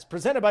Cast,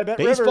 presented by Bet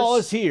Rivers. Baseball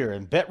is here,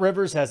 and Bet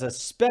Rivers has a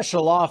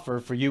special offer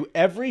for you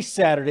every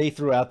Saturday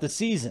throughout the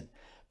season.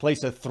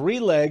 Place a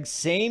 3-leg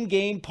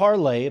same-game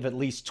parlay of at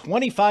least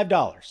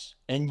 $25,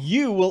 and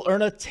you will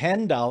earn a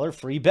 $10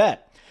 free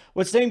bet.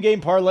 With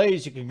same-game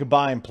parlays, you can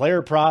combine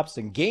player props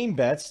and game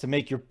bets to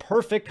make your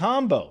perfect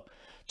combo.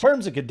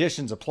 Terms and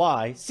conditions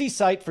apply. See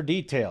site for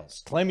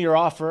details. Claim your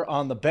offer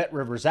on the Bet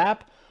Rivers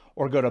app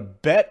or go to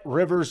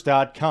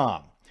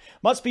betrivers.com.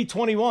 Must be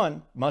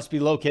 21, must be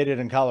located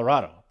in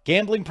Colorado.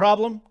 Gambling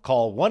problem?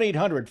 Call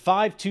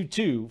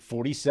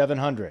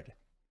 1-800-522-4700.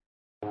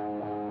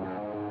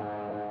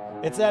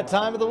 It's that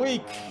time of the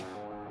week.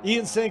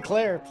 Ian St.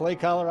 Clair, Play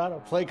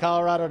Colorado,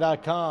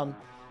 playcolorado.com.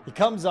 He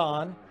comes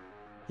on.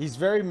 He's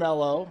very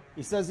mellow.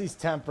 He says he's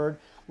tempered.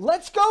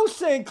 Let's go,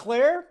 St.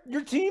 Clair.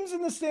 Your team's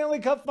in the Stanley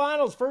Cup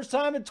Finals. First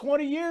time in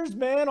 20 years,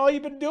 man. All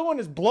you've been doing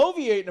is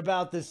bloviating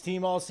about this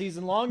team all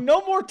season long.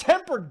 No more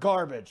tempered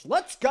garbage.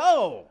 Let's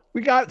go.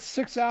 We got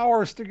 6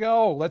 hours to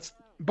go.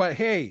 But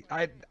hey,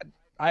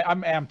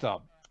 I'm amped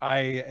up.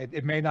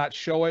 It may not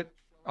show it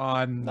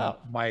on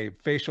my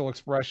facial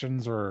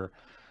expressions or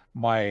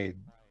my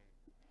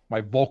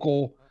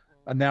vocal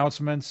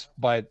announcements,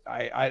 but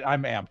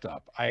I'm amped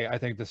up. I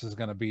think this is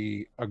going to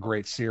be a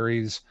great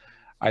series.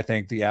 I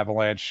think the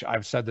Avalanche,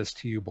 I've said this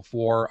to you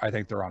before, I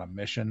think they're on a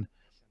mission.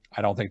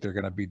 I don't think they're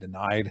going to be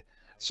denied.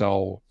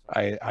 So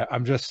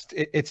I'm just,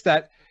 it's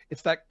that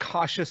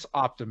cautious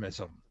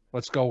optimism.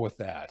 Let's go with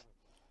that.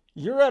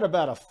 You're at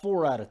about a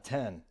 4 out of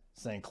 10,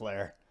 St.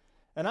 Clair.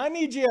 And I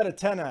need you at a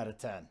 10 out of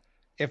 10.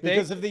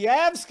 Because if the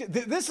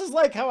Avs, this is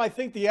like how I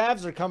think the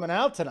Avs are coming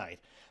out tonight.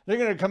 They're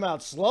going to come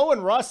out slow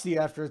and rusty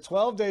after a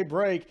 12-day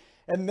break,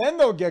 and then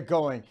they'll get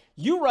going.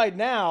 You right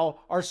now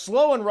are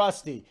slow and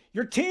rusty.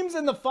 Your team's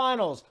in the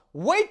finals.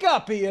 Wake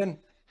up, Ian.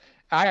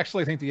 I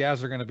actually think the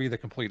Avs are going to be the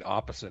complete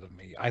opposite of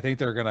me. I think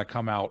they're going to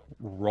come out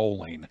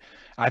rolling.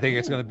 I think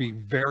it's going to be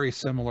very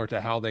similar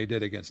to how they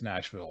did against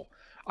Nashville.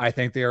 I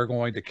think they are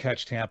going to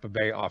catch Tampa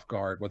Bay off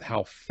guard with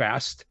how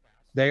fast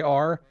they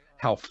are,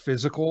 how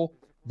physical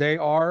they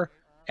are,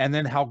 and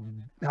then how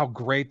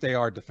great they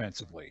are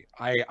defensively.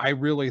 I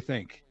really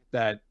think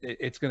that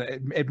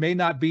it may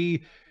not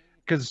be,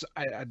 because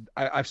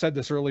I've said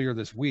this earlier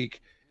this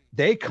week,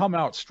 they come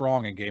out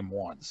strong in game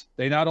 1s.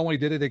 They not only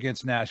did it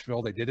against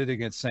Nashville, they did it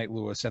against St.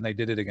 Louis, and they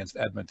did it against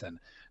Edmonton.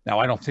 Now,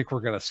 I don't think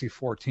we're going to see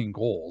 14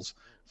 goals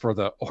for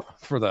the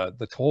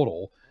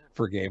total,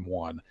 for game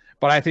one.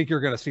 But I think you're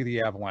going to see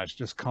the Avalanche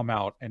just come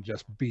out and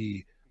just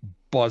be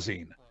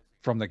buzzing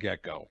from the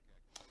get-go.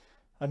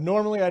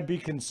 Normally I'd be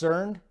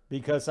concerned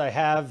because I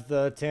have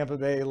the Tampa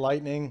Bay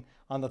Lightning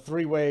on the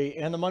three-way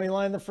and the money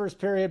line in the first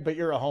period, but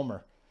you're a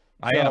homer.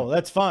 I am.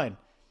 That's fine.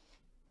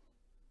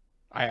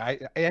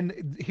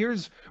 And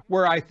here's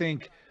where I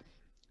think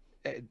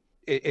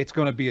it's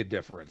going to be a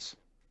difference.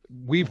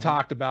 We've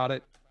talked about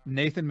it.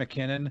 Nathan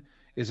MacKinnon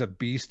is a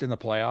beast in the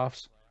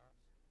playoffs.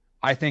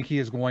 I think he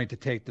is going to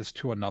take this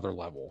to another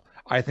level.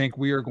 I think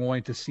we are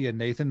going to see a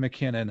Nathan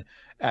MacKinnon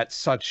at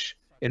such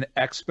an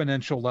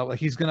exponential level.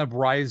 He's going to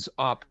rise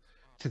up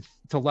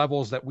to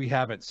levels that we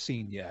haven't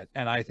seen yet.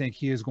 And I think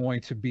he is going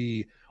to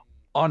be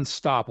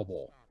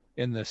unstoppable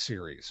in this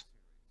series.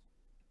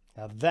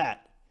 Now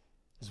that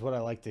is what I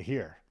like to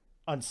hear.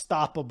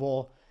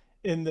 Unstoppable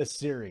in this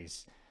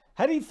series.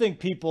 How do you think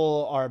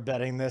people are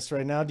betting this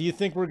right now? Do you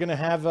think we're going to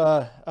have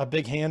a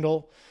big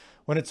handle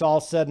when it's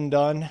all said and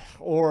done?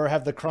 Or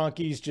have the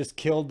Cronkies just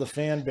killed the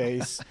fan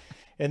base?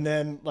 And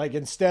then, like,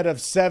 instead of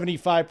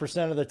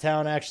 75% of the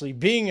town actually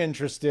being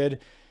interested,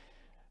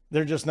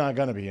 they're just not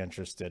going to be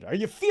interested. Are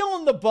you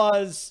feeling the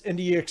buzz, and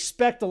do you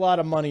expect a lot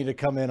of money to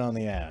come in on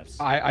the Avs?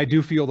 I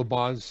do feel the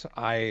buzz.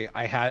 I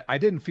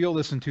didn't feel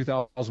this in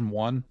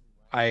 2001.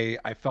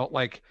 I felt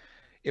like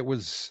it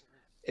was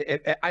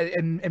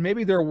and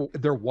maybe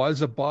there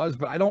was a buzz,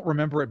 but I don't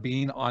remember it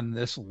being on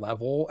this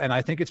level. And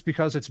I think it's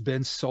because it's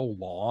been so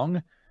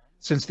long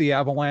since the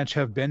Avalanche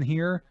have been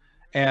here,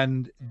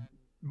 and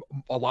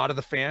a lot of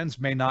the fans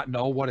may not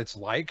know what it's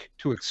like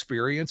to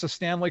experience a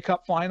Stanley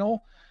Cup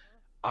final.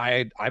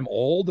 I'm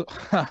old.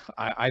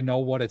 I know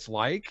what it's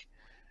like.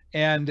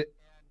 And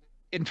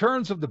in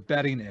terms of the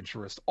betting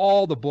interest,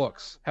 all the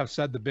books have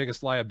said the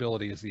biggest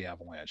liability is the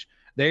Avalanche.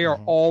 They are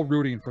all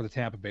rooting for the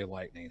Tampa Bay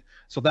Lightning.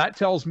 So that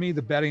tells me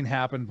the betting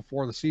happened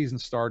before the season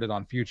started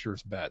on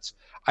futures bets.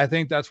 I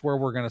think that's where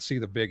we're going to see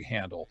the big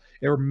handle.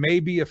 There may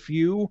be a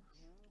few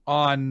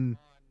on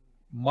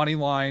money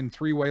line,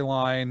 three-way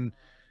line,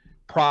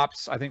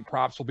 props. I think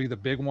props will be the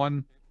big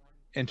one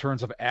in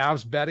terms of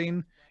Avs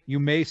betting. You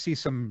may see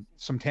some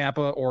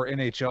Tampa or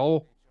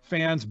NHL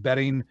fans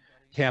betting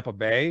Tampa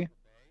Bay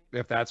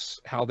if that's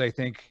how they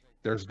think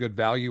there's good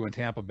value in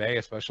Tampa Bay,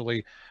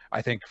 especially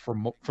I think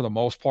for the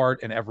most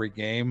part in every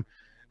game,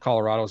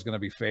 Colorado is going to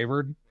be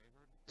favored.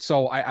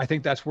 So I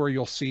think that's where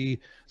you'll see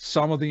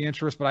some of the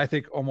interest, but I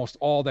think almost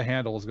all the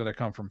handle is going to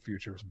come from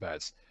futures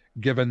bets,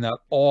 given that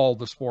all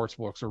the sports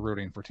books are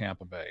rooting for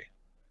Tampa Bay.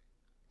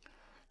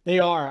 They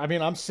are. I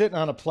mean, I'm sitting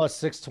on a plus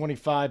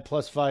 625,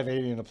 plus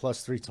 580, and a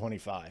plus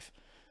 325.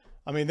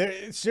 I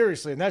mean,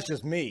 seriously, and that's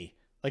just me.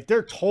 Like,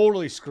 they're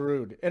totally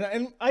screwed.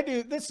 And I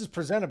do, this is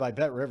presented by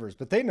Bet Rivers,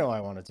 but they know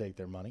I want to take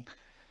their money.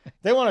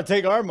 They want to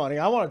take our money.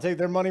 I want to take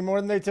their money more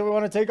than they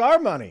want to take our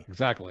money.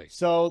 Exactly.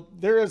 So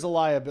there is a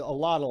lot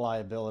of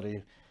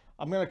liability.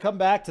 I'm going to come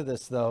back to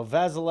this, though.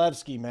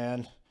 Vasilevsky,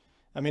 man.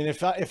 I mean,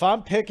 if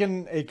I'm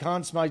picking a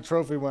Conn Smythe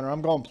Trophy winner,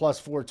 I'm going plus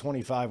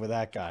 425 with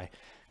that guy.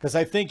 Because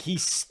I think he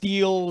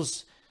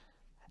steals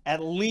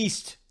at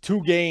least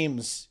 2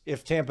 games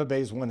if Tampa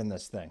Bay's winning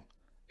this thing.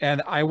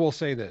 And I will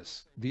say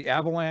this, the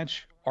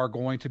Avalanche are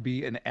going to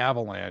be an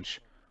avalanche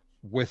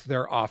with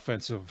their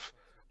offensive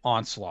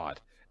onslaught.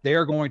 They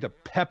are going to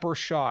pepper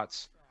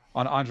shots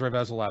on Andrei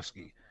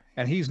Vasilevsky,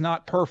 and he's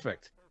not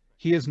perfect.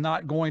 He is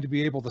not going to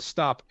be able to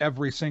stop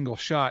every single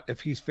shot if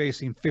he's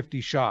facing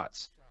 50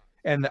 shots.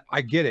 And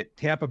I get it.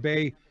 Tampa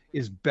Bay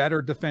is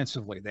better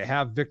defensively. They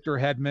have Victor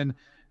Hedman.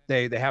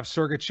 They have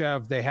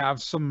Sergachev. They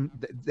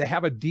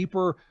have a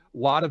deeper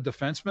lot of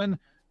defensemen,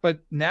 but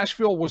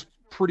Nashville was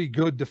pretty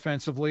good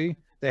defensively.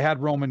 They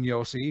had Roman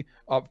Josi,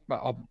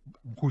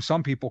 who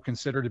some people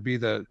consider to be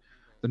the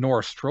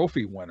Norris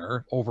Trophy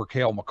winner over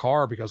Cale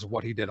Makar because of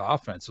what he did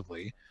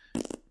offensively.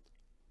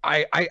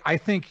 I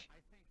think,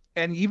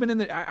 and even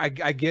in I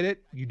get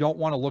it. You don't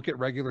want to look at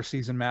regular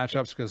season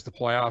matchups because the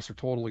playoffs are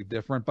totally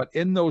different. But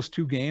in those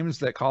 2 games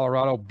that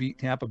Colorado beat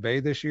Tampa Bay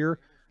this year,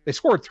 they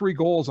scored 3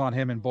 goals on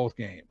him in both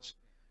games.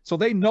 So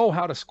they know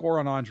how to score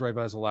on Andrei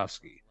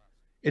Vasilevsky.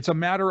 It's a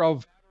matter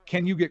of,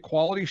 can you get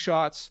quality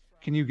shots?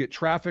 Can you get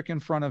traffic in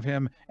front of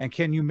him? And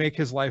can you make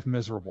his life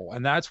miserable?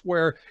 And that's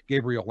where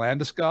Gabriel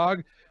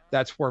Landeskog,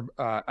 that's where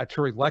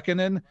Artturi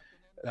Lehkonen,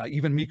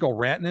 even Mikko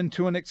Rantanen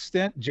to an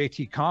extent,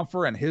 JT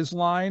Compher and his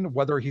line,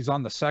 whether he's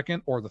on the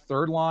second or the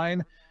third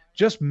line,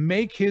 just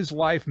make his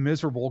life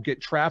miserable,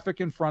 get traffic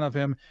in front of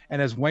him.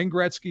 And as Wayne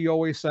Gretzky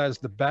always says,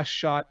 the best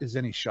shot is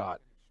any shot.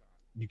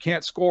 You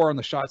can't score on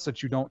the shots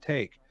that you don't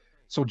take.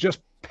 So just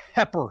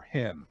pepper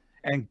him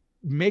and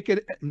make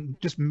it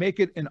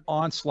an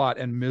onslaught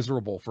and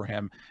miserable for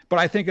him. But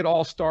I think it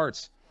all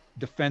starts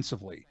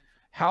defensively.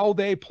 How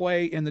they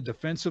play in the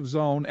defensive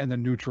zone and the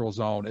neutral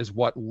zone is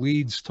what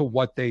leads to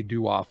what they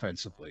do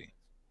offensively.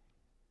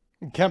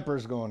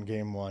 Kemper's going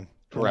game 1.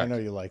 Correct. I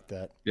know you like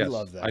that. Yes, you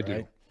love that, I right?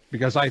 do.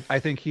 Because I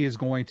think he is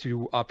going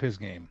to up his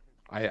game.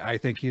 I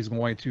think he's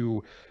going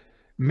to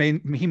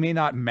he may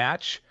not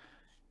match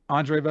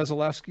Andrei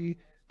Vasilevsky,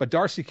 but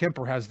Darcy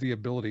Kemper has the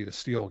ability to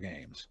steal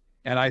games.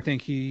 And I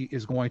think he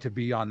is going to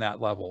be on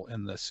that level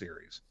in this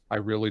series. I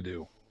really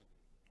do.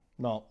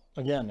 Well,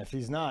 again, if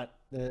he's not,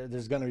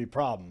 there's going to be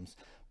problems.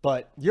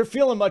 But you're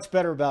feeling much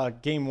better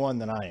about game one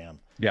than I am.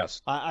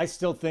 Yes. I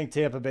still think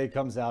Tampa Bay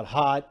comes out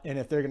hot, and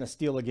if they're going to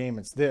steal a game,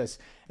 it's this.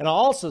 And I'll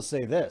also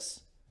say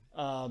this.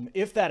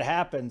 If that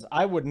happens,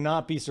 I would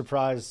not be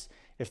surprised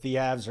if the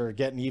Avs are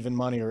getting even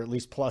money or at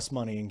least plus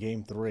money in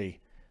game 3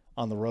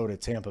 on the road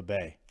at Tampa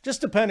Bay, just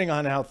depending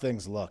on how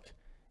things look,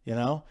 you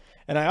know?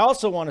 And I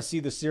also want to see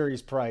the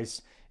series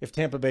price if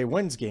Tampa Bay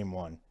wins game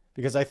 1,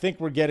 because I think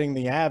we're getting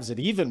the Avs at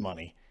even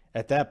money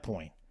at that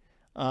point.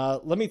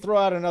 Let me throw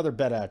out another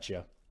bet at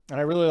you. And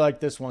I really like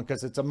this one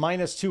because it's a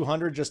minus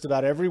 200 just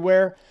about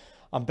everywhere.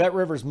 On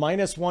BetRivers,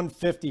 minus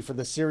 150 for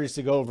the series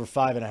to go over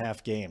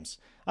 5.5 games.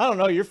 I don't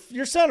know.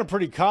 You're sounding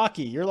pretty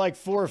cocky. You're like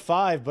 4 or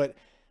 5, but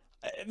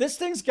this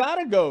thing's got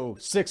to go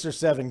 6 or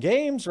 7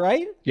 games,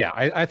 right? Yeah,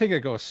 I think it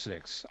goes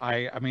 6.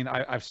 I mean,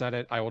 I've said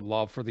it. I would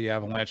love for the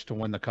Avalanche to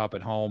win the Cup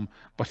at home,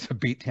 but to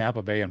beat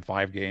Tampa Bay in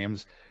 5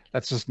 games,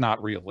 that's just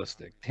not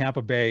realistic.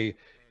 Tampa Bay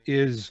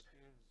is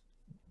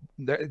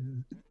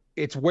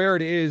it's where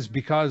it is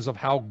because of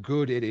how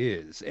good it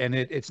is. And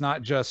it's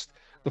not just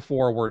the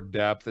forward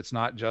depth. It's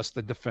not just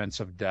the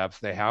defensive depth.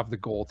 They have the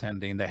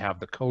goaltending. They have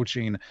the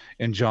coaching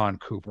in John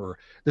Cooper.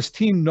 This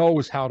team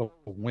knows how to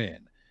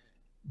win.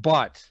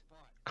 But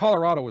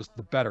Colorado is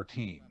the better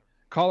team.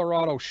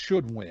 Colorado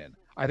should win.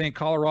 I think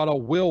Colorado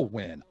will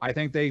win. I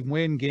think they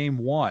win game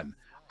 1.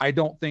 I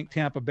don't think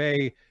Tampa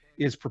Bay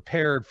is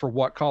prepared for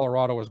what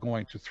Colorado is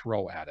going to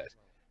throw at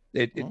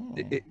it.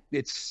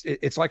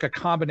 It's like a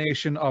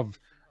combination of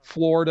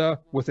Florida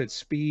with its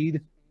speed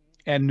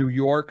and New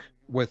York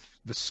with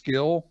the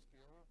skill,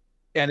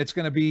 and it's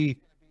going to be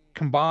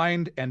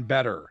combined and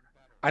better.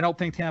 I don't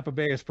think Tampa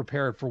Bay is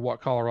prepared for what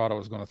Colorado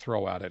is going to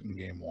throw at it in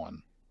game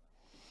 1.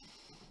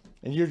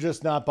 And you're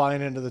just not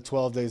buying into the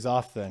 12 days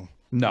off thing.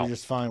 No. You're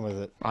just fine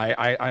with it.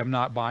 I'm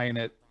not buying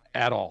it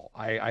at all.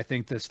 I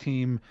think this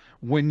team,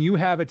 when you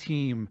have a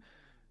team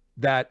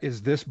that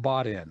is this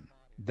bought in,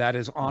 that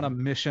is on a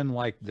mission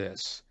like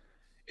this,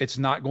 it's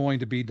not going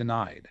to be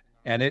denied.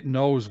 And it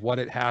knows what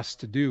it has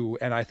to do.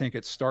 And I think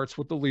it starts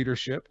with the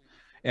leadership.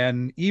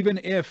 And even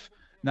if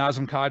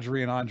Nazem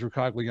Kadri and Andrew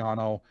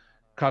Cogliano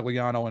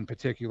in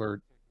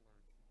particular,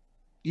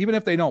 even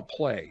if they don't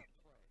play,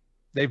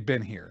 they've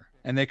been here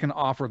and they can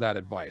offer that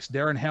advice.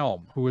 Darren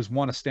Helm, who has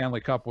won a Stanley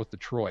Cup with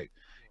Detroit,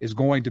 is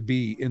going to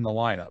be in the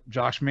lineup.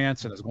 Josh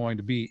Manson is going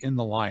to be in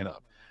the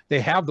lineup. They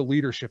have the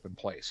leadership in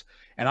place.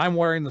 And I'm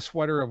wearing the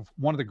sweater of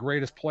one of the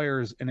greatest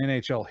players in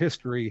NHL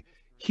history.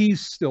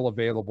 He's still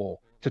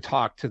available to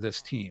talk to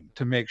this team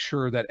to make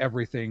sure that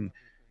everything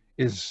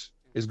is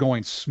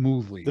going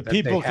smoothly. The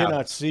people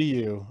cannot see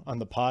you on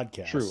the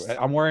podcast. True.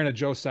 I'm wearing a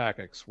Joe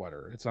Sakic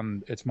sweater.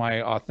 It's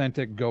my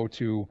authentic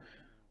go-to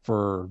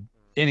for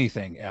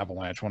anything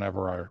Avalanche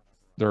whenever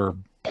they're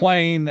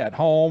playing at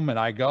home and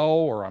I go,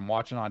 or I'm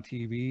watching on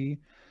TV.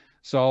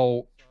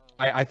 So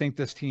I think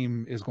this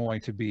team is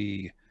going to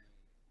be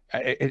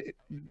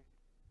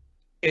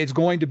it's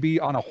going to be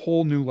on a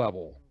whole new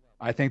level.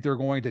 I think they're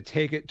going to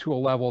take it to a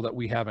level that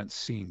we haven't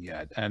seen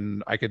yet.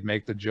 And I could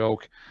make the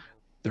joke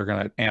they're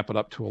going to amp it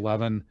up to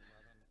 11.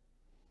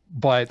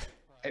 But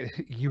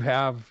you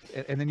have,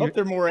 and then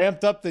they're more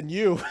amped up than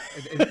you.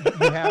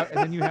 and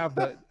then you have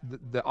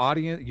the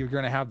audience. You're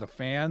going to have the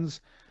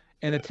fans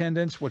in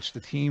attendance, which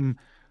the team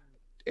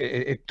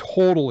it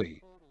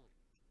totally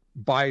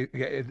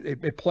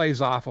it plays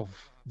off of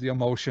the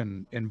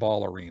emotion in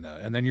Ball Arena.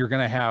 And then you're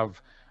going to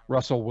have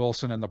Russell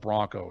Wilson and the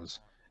Broncos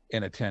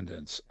in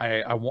attendance.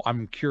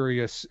 I'm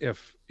curious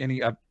if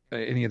any of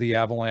the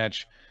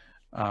Avalanche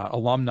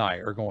alumni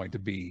are going to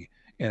be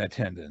in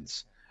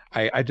attendance.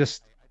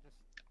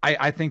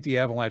 I think the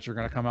Avalanche are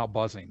going to come out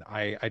buzzing.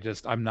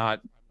 I'm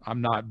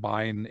not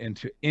buying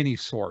into any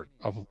sort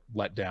of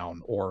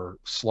letdown or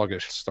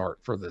sluggish start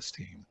for this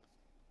team.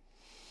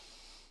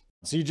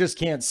 So you just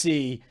can't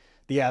see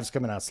the Avs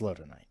coming out slow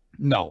tonight.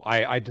 No,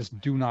 I just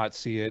do not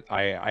see it.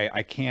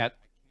 I can't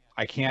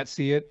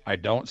see it. I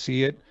don't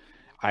see it.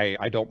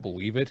 I don't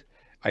believe it.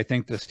 I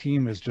think this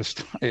team is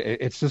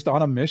it's just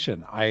on a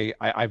mission.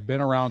 I've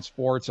been around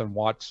sports and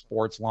watched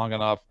sports long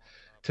enough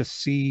to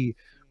see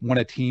when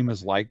a team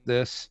is like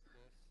this,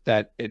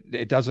 that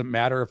it doesn't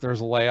matter if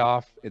there's a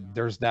layoff,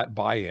 there's that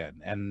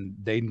buy-in and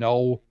they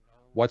know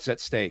what's at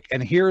stake.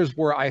 And here's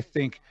where I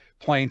think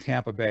playing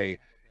Tampa Bay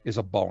is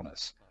a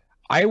bonus.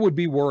 I would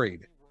be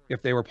worried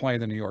if they were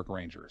playing the New York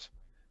Rangers,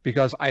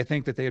 because I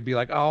think that they'd be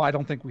like, oh, I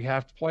don't think we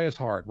have to play as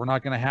hard. We're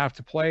not going to have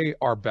to play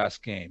our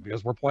best game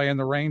because we're playing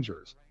the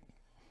Rangers.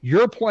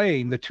 You're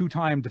playing the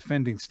 2-time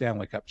defending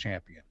Stanley Cup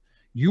champion.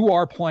 You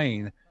are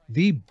playing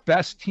the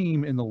best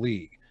team in the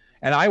league.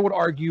 And I would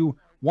argue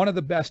one of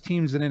the best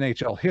teams in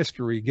NHL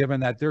history,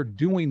 given that they're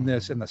doing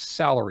this in the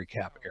salary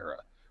cap era,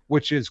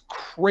 which is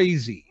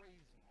crazy.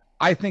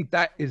 I think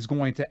that is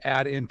going to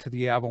add into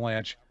the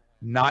Avalanche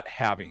not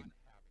having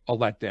a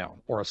letdown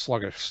or a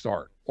sluggish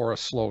start or a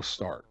slow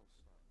start.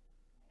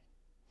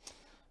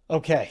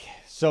 Okay,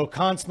 so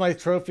Conn Smythe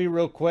Trophy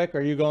real quick.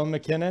 Are you going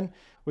McKinnon?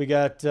 We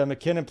got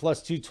McKinnon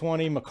plus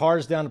 220.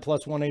 Makar's down to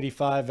plus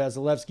 185.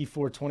 Vasilevsky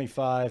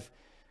 425.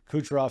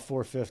 Kucherov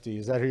 450.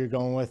 Is that who you're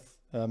going with,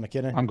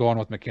 McKinnon? I'm going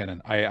with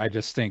McKinnon. I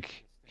just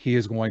think he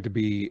is going to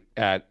be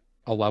at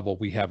a level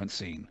we haven't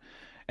seen.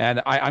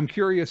 And I'm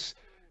curious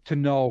to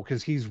know,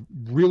 because he's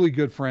really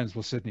good friends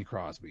with Sidney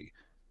Crosby.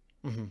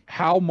 Mm-hmm.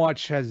 How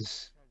much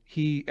has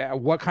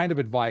what kind of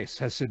advice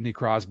has Sidney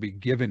Crosby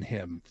given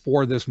him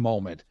for this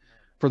moment,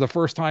 for the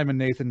first time in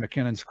Nathan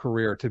McKinnon's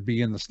career to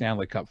be in the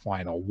Stanley Cup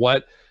final?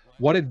 What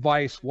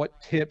advice,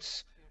 what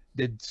tips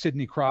did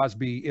Sidney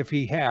Crosby, if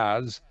he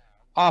has,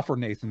 offer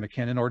Nathan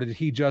McKinnon, or did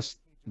he just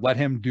let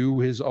him do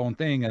his own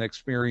thing and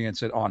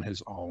experience it on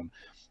his own?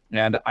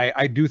 And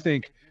I do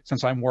think,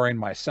 since I'm wearing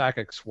my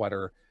Sakic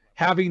sweater,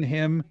 having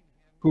him,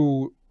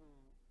 who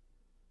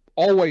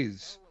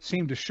always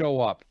seemed to show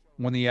up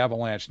when the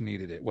Avalanche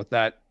needed it with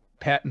that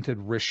patented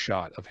wrist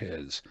shot of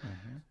his,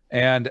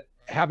 and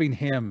having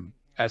him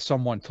as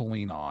someone to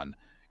lean on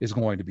is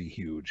going to be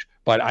huge.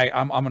 But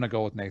I'm going to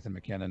go with Nathan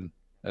McKinnon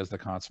as the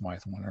Conn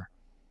Smythe winner.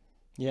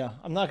 Yeah,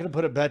 I'm not going to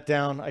put a bet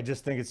down. I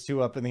just think it's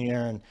too up in the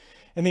air.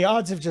 And the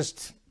odds have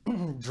just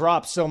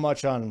dropped so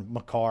much on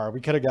Makar.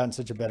 We could have gotten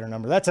such a better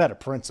number. That's out of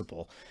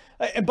principle.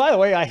 And by the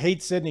way, I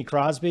hate Sidney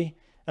Crosby.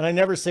 And I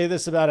never say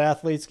this about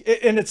athletes.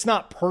 And it's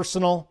not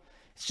personal.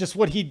 It's just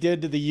what he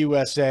did to the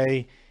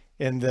USA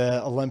in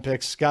the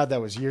Olympics. God, that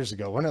was years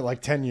ago. Wasn't it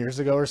like 10 years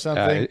ago or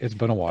something? It's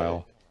been a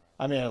while.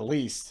 I mean, at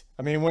least.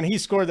 I mean, when he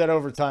scored that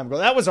overtime goal,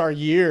 that was our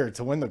year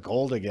to win the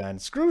gold again.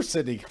 Screw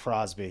Sidney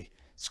Crosby.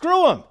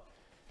 Screw him.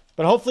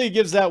 But hopefully he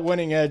gives that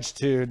winning edge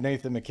to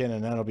Nathan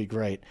McKinnon. That'll be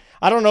great.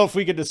 I don't know if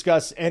we could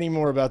discuss any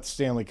more about the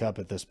Stanley Cup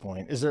at this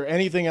point. Is there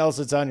anything else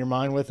that's on your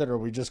mind with it, or are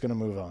we just going to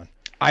move on?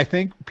 I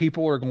think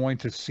people are going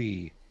to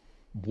see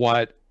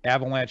what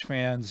Avalanche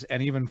fans,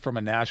 and even from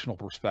a national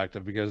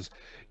perspective, because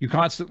you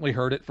constantly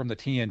heard it from the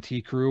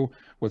TNT crew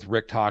with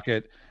Rick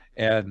Tocchet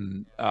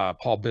and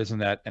Paul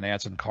Bissonnette and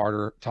Anson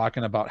Carter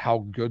talking about how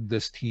good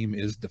this team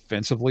is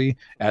defensively,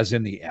 as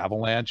in the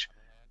Avalanche.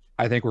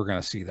 I think we're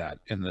going to see that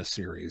in this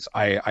series.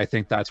 I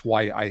think that's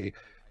why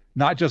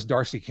not just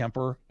Darcy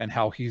Kemper and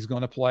how he's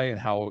going to play and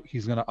how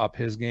he's going to up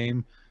his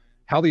game,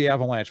 how the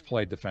Avalanche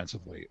played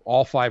defensively,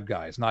 all five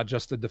guys, not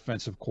just the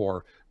defensive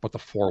core, but the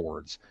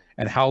forwards,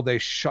 and how they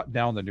shut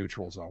down the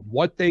neutral zone.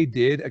 What they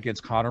did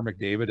against Connor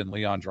McDavid and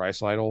Leon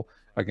Draisaitl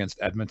against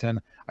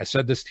Edmonton, I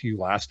said this to you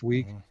last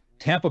week,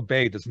 Tampa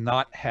Bay does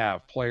not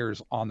have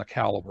players on the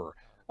caliber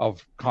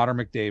of Connor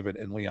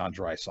McDavid and Leon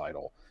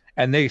Draisaitl,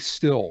 and they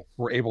still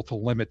were able to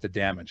limit the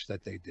damage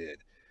that they did.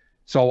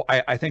 So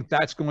I think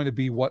that's going to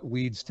be what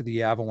leads to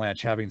the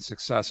Avalanche having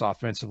success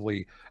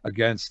offensively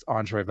against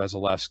Andrei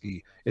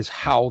Vasilevsky, is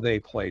how they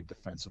played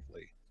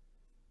defensively.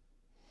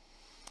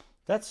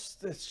 That's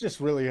just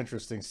really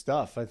interesting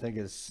stuff. I think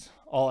is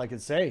all I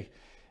could say.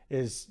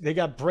 Is they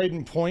got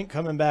Braden Point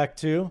coming back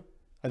too.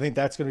 I think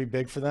that's going to be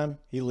big for them.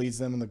 He leads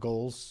them in the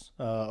goals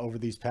over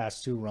these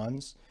past two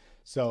runs.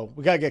 So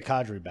we got to get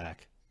Kadri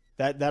back.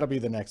 That'll be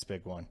the next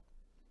big one.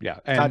 Yeah,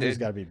 Kadri's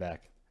got to be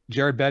back.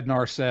 Jared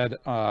Bednar said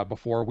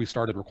before we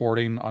started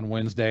recording on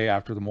Wednesday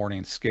after the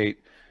morning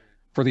skate,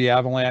 for the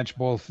Avalanche,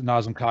 both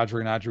Nazem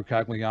Kadri and Andrew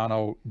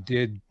Cogliano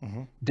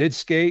did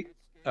skate.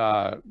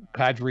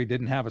 Kadri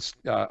didn't have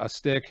a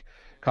stick.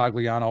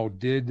 Cogliano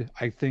did,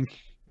 I think,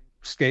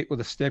 skate with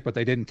a stick, but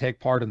they didn't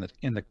take part in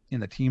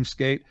the team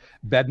skate.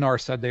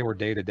 Bednar said they were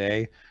day to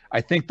day.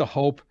 I think the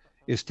hope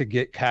is to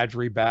get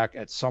Kadri back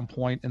at some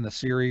point in the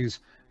series,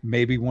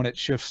 maybe when it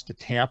shifts to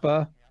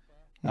Tampa.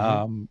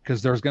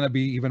 Because there's going to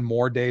be even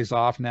more days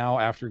off now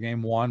after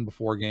game one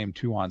before game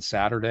two on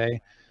Saturday.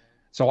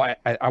 So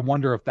I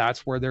wonder if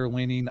that's where they're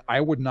leaning.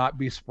 I would not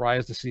be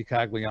surprised to see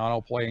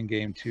Cogliano play in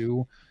game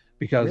two,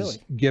 because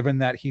given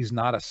that he's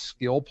not a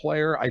skill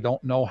player, I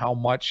don't know how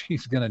much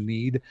he's going to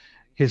need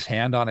his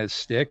hand on his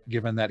stick,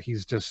 given that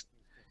he's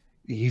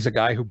a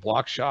guy who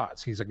blocks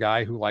shots. He's a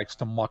guy who likes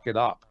to muck it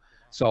up.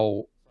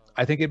 So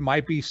I think it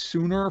might be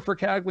sooner for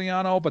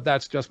Cogliano, but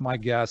that's just my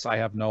guess. I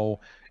have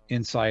no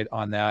insight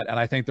on that, and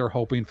I think they're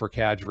hoping for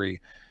Kadri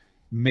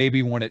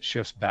maybe when it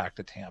shifts back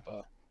to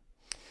Tampa.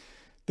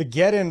 The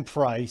get-in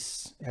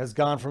price has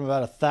gone from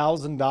about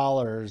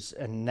 $1,000,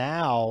 and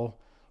now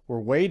we're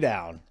way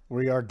down.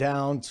 We are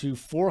down to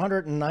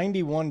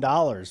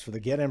 $491 for the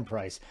get-in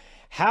price.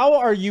 How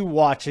are you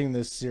watching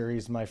this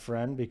series, my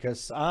friend?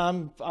 Because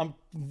I'm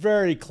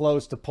very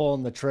close to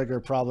pulling the trigger,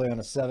 probably on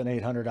a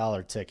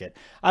 $700-800 ticket.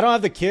 I don't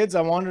have the kids.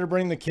 I wanted to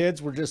bring the kids.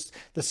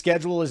 The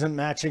schedule isn't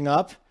matching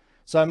up.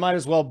 So I might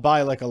as well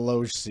buy like a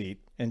loge seat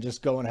and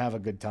just go and have a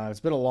good time.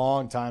 It's been a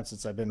long time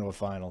since I've been to a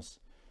finals.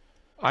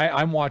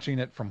 I'm watching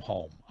it from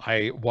home.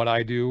 What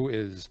I do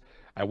is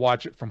I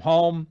watch it from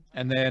home,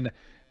 and then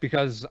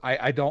because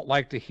I don't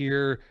like to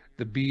hear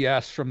the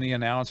BS from the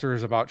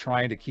announcers about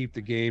trying to keep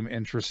the game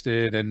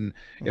interested, and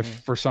if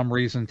for some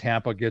reason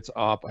Tampa gets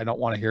up, I don't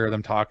want to hear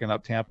them talking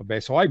up Tampa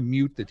Bay. So I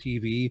mute the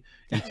TV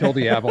until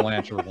the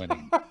Avalanche are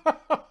winning.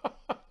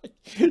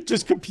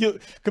 Just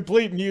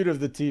complete mute of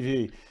the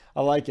TV.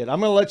 I like it. I'm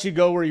going to let you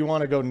go where you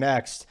want to go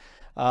next.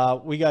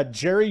 We got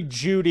Jerry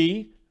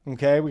Jeudy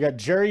Okay, we got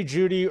Jerry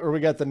Jeudy or we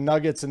got the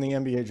Nuggets in the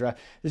NBA draft.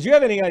 Did you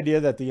have any idea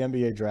that the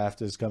NBA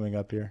draft is coming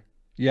up here?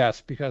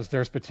 Yes, because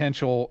there's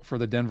potential for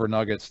the Denver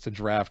Nuggets to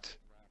draft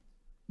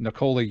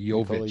Nikola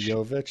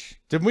Jovic.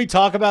 Didn't we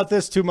talk about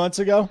this 2 months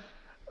ago?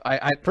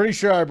 I'm pretty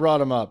sure I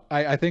brought him up.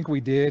 I think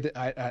we did.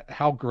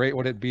 How great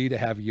would it be to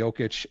have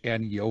Jokic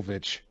and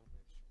Jovic?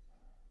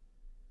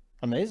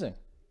 Amazing.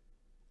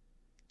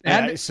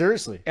 And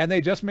seriously. And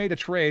they just made a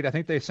trade. I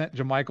think they sent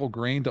JaMychal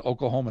Green to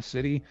Oklahoma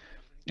City,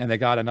 and they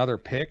got another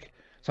pick.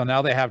 So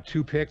now they have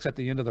 2 picks at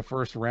the end of the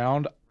first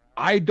round.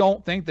 I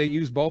don't think they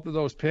use both of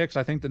those picks.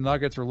 I think the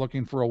Nuggets are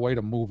looking for a way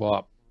to move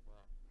up.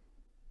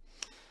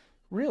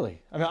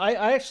 Really? I mean,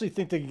 I actually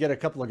think they can get a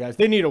couple of guys.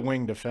 They need a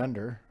wing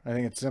defender. I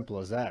think it's simple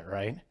as that,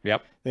 right?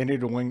 Yep. They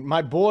need a wing.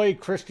 My boy,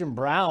 Christian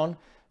Brown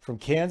from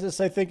Kansas,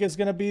 I think is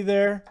going to be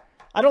there.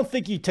 I don't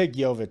think you take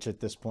Jovic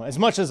at this point. As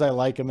much as I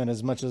like him and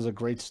as much as a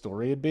great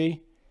story it'd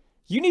be,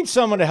 you need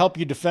someone to help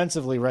you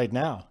defensively right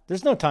now.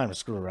 There's no time to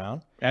screw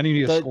around. And you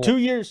need a score. 2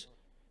 years.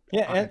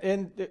 Yeah,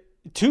 and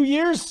 2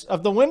 years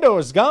of the window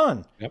is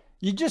gone. Yep.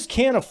 You just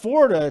can't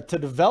afford to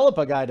develop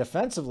a guy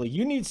defensively.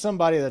 You need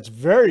somebody that's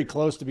very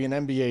close to being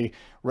NBA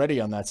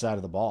ready on that side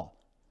of the ball.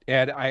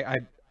 And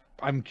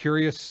I'm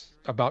curious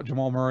about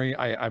Jamal Murray.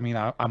 I mean,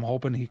 I'm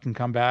hoping he can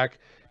come back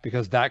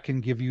because that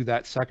can give you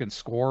that second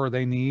scorer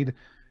they need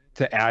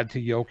to add to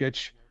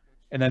Jokic.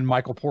 And then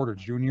Michael Porter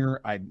Jr.,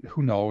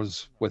 who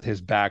knows with his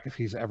back if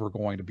he's ever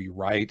going to be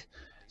right.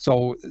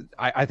 So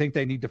I think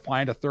they need to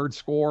find a third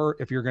scorer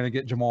if you're going to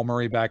get Jamal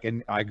Murray back.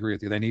 And I agree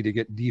with you. They need to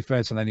get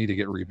defense and they need to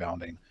get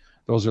rebounding.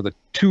 Those are the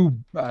two,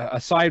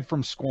 aside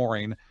from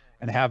scoring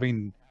and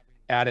having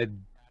added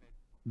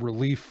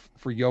relief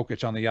for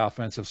Jokic on the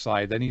offensive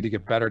side, they need to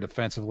get better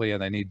defensively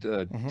and they need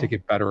to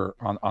get better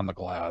on the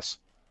glass.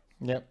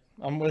 Yep,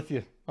 I'm with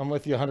you. I'm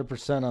with you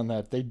 100% on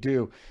that. They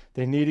do.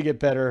 They need to get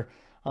better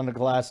on the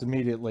glass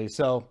immediately.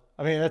 So,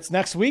 I mean, that's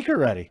next week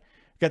already.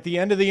 Got the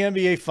end of the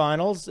NBA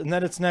Finals, and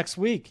then it's next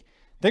week.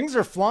 Things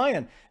are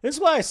flying. This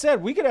is why I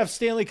said we could have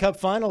Stanley Cup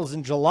Finals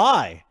in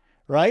July,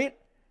 right?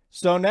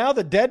 So now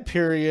the dead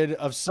period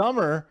of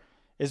summer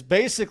is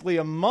basically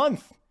a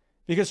month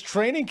because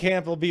training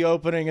camp will be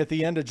opening at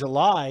the end of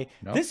July.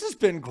 Nope. This has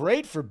been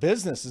great for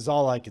business is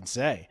all I can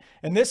say.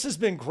 And this has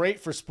been great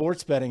for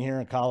sports betting here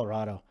in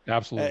Colorado.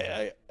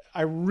 Absolutely.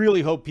 I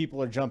really hope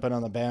people are jumping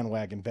on the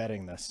bandwagon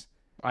betting this.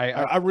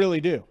 I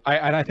really do.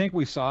 And I think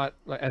we saw it,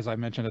 as I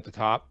mentioned at the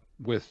top,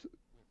 with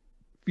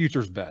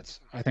futures bets.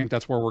 I think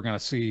that's where we're going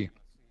to see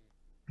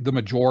the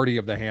majority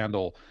of the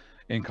handle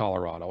in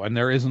Colorado. And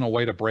there isn't a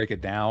way to break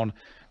it down.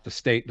 The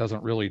state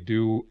doesn't really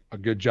do a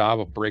good job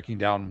of breaking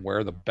down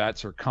where the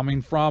bets are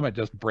coming from. It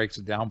just breaks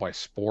it down by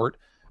sport.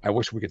 I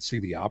wish we could see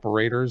the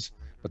operators,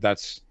 but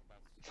that's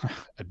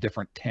a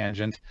different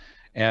tangent.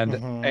 And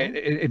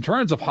in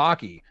terms of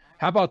hockey,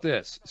 how about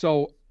this?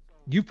 So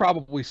you've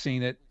probably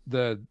seen it,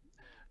 the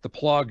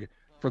plug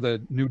for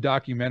the new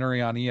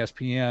documentary on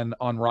ESPN,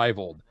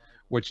 Unrivaled,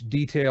 which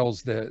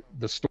details the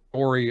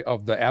story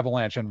of the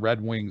Avalanche and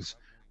Red Wings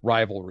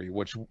rivalry,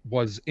 which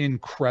was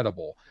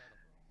incredible.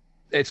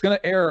 It's going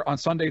to air on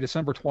Sunday,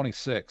 December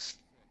 26th.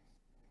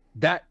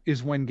 That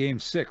is when Game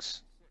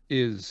 6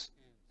 is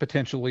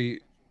potentially,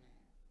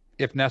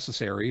 if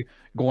necessary,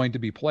 going to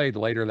be played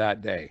later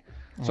that day.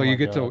 So you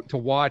get to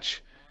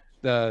watch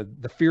the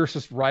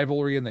fiercest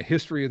rivalry in the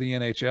history of the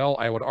NHL,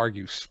 I would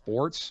argue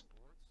sports.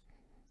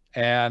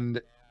 And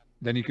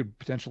then you could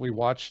potentially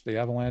watch the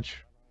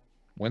Avalanche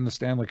win the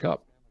Stanley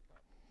Cup.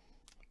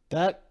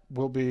 That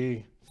will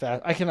be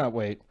fast. I cannot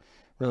wait.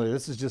 Really,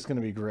 this is just going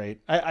to be great.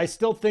 I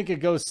still think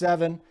it goes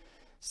 7,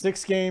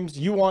 6 games.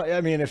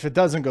 If it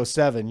doesn't go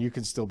 7, you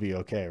can still be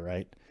okay,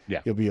 right?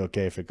 Yeah. You'll be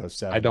okay if it goes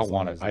 7. I don't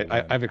want it.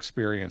 I've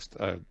experienced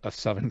a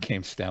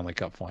 7-game Stanley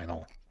Cup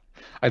final.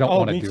 I don't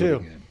want to do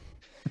it again.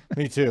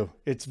 Me too.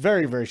 It's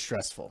very, very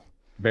stressful.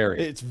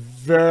 It's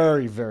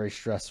very, very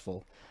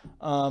stressful.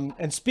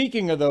 And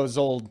speaking of those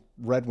old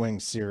Red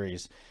Wings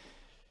series,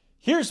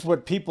 here's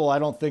what people I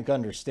don't think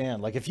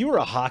understand. Like if you were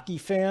a hockey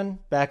fan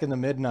back in the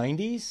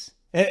mid-90s,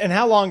 and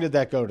how long did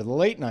that go? To the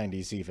late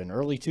 90s even,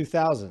 early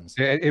 2000s?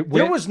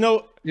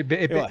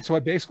 So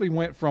it basically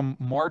went from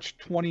May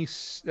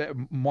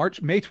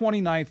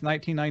 29th,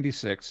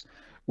 1996,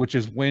 which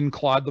is when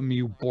Claude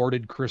Lemieux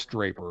boarded Chris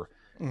Draper.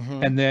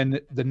 And then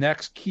the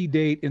next key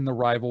date in the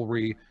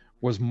rivalry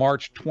was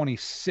March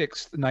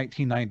 26th,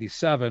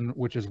 1997,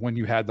 which is when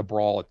you had the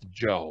brawl at the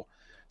Joe.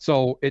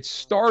 So it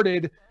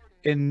started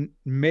in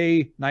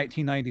May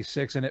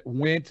 1996, and it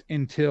went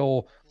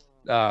until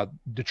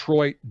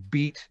Detroit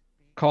beat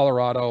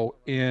Colorado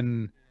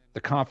in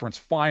the conference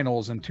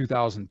finals in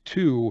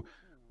 2002,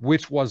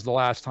 which was the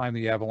last time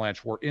the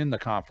Avalanche were in the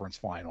conference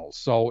finals.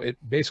 So it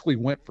basically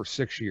went for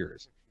 6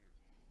 years.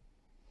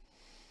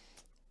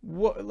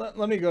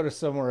 Let me go to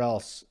somewhere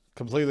else.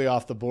 Completely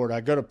off the board.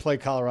 I go to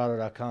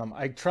playcolorado.com.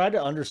 I tried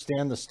to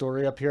understand the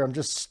story up here. I'm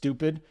just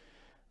stupid.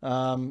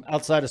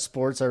 Outside of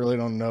sports, I really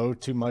don't know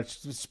too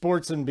much.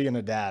 Sports and being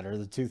a dad are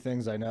the two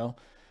things I know.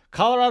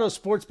 Colorado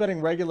sports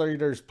betting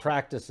regulators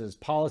practices,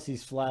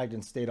 policies flagged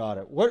in state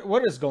audit.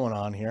 What is going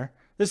on here?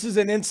 This is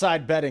an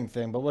inside betting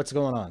thing, but what's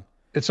going on?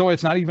 So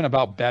it's not even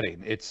about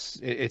betting. It's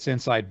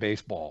inside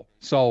baseball.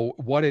 So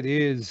what it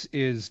is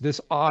this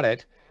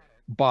audit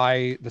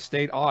by the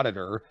state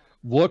auditor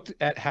looked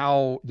at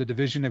how the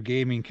Division of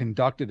Gaming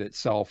conducted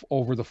itself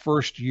over the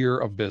first year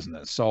of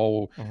business.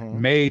 So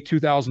May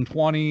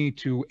 2020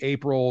 to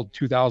April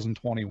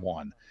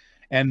 2021.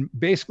 And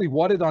basically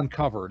what it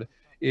uncovered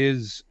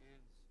is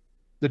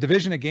the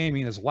Division of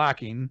Gaming is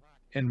lacking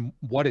in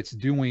what it's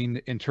doing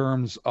in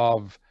terms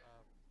of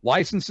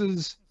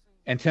licenses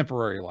and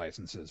temporary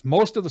licenses.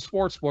 Most of the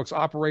sports books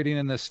operating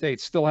in this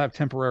state still have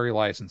temporary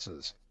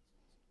licenses.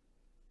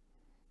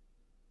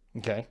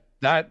 Okay.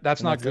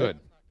 That's not good.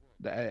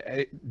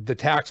 The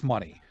tax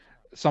money.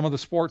 Some of the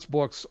sports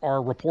books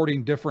are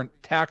reporting different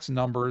tax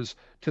numbers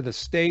to the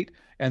state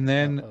and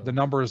then the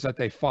numbers that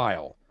they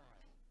file.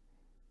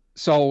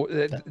 So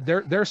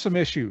there's some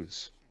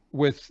issues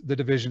with the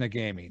Division of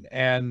Gaming,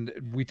 and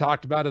we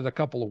talked about it a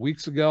couple of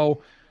weeks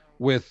ago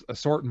with a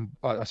certain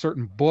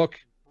book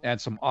and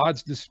some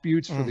odds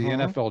disputes for the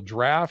NFL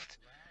draft.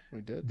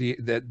 We did.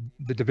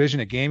 The Division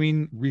of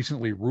Gaming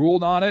recently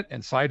ruled on it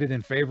and cited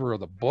in favor of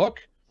the book.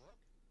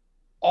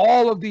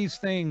 All of these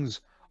things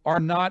are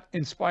not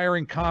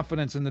inspiring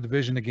confidence in the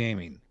Division of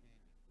Gaming,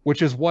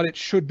 which is what it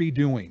should be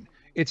doing.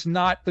 It's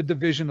not the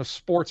Division of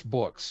Sports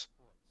Books.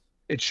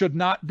 It should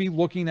not be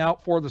looking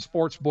out for the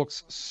sports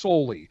books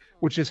solely,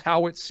 which is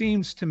how it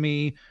seems to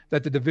me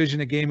that the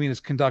Division of Gaming is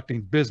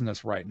conducting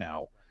business right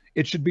now.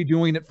 It should be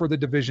doing it for the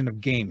Division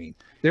of Gaming.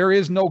 There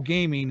is no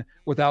gaming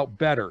without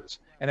bettors.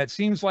 And it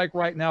seems like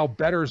right now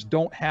bettors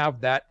don't have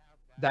that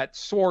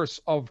source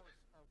of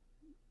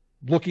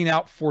looking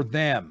out for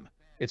them.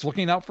 It's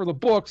looking out for the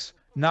books,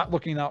 not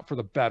looking out for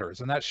the bettors.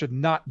 And that should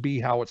not be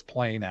how it's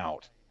playing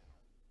out.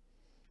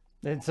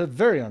 It's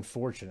very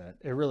unfortunate.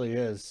 It really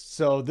is.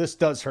 So this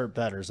does hurt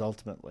bettors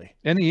ultimately.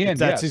 In the end,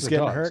 that's yes, who's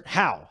getting does. hurt.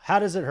 How? How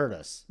does it hurt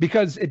us?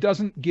 Because it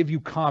doesn't give you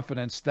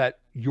confidence that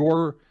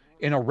you're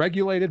in a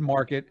regulated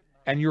market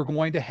and you're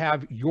going to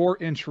have your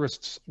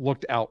interests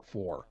looked out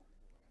for.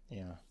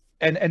 Yeah.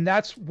 And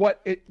that's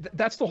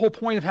that's the whole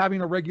point of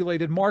having a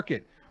regulated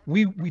market.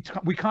 We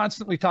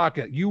constantly talk,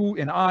 you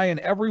and I and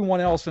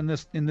everyone else in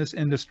this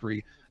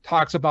industry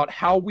talks about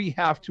how we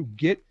have to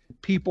get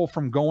people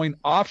from going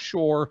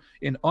offshore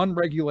in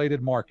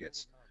unregulated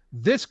markets.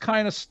 This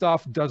kind of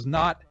stuff does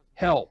not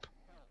help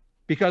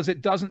because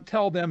it doesn't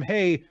tell them,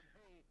 hey,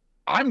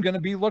 I'm going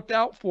to be looked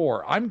out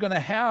for. I'm going to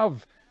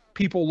have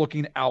people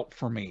looking out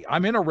for me.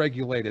 I'm in a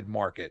regulated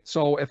market.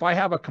 So if I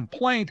have a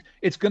complaint,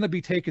 it's going to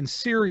be taken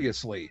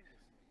seriously.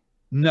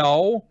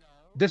 No,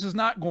 this is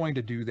not going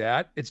to do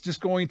that. It's just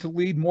going to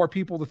lead more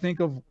people to think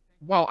of,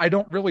 well, I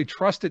don't really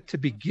trust it to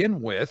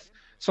begin with.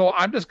 So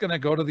I'm just going to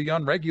go to the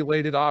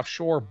unregulated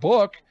offshore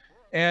book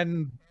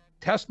and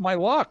test my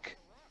luck.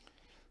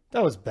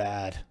 That was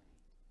bad.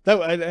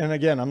 And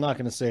again, I'm not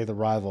going to say the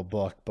rival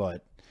book,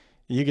 but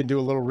you can do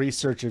a little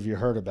research if you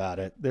heard about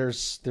it.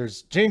 There's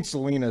James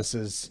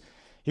Salinas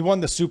he won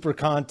the super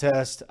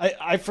contest.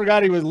 I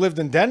forgot he lived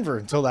in Denver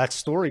until that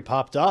story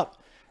popped up.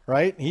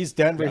 Right? He's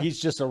Denver. Yeah.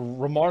 He's just a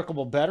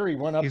remarkable bettor. He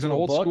went up. He's an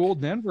old school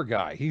Denver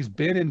guy. He's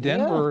been in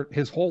Denver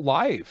his whole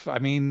life. I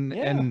mean,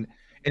 and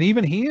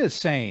even he is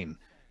saying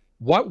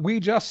what we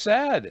just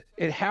said.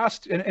 It has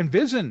to, and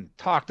Vizen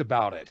talked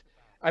about it.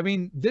 I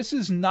mean, this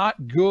is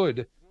not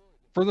good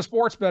for the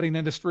sports betting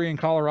industry in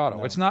Colorado.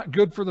 No. It's not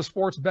good for the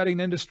sports betting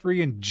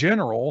industry in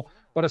general,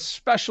 but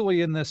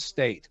especially in this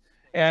state.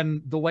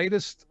 And the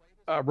latest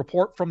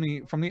report from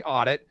the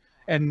audit.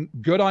 And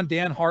good on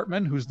Dan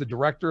Hartman, who's the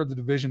director of the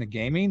Division of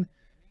Gaming.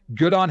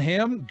 Good on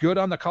him. Good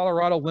on the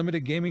Colorado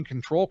Limited Gaming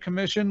Control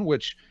Commission,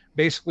 which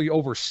basically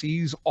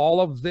oversees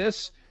all of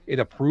this. It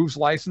approves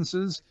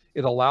licenses.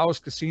 It allows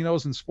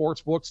casinos and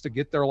sports books to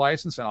get their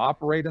license and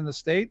operate in the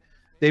state.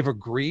 They've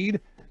agreed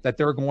that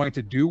they're going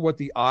to do what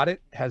the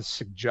audit has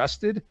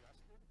suggested.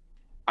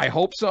 I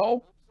hope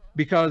so,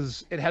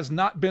 because it has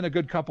not been a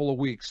good couple of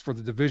weeks for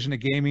the Division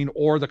of Gaming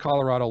or the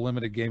Colorado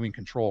Limited Gaming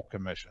Control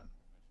Commission.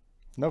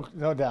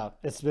 No doubt.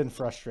 It's been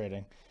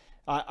frustrating.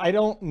 I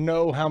don't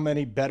know how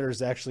many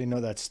bettors actually know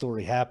that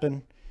story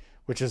happened,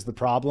 which is the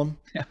problem.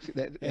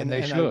 and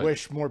they should. I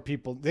wish more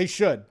people, they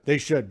should,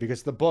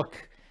 because the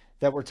book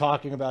that we're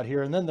talking about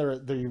here, and then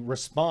the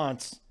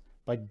response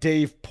by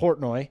Dave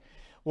Portnoy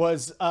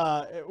was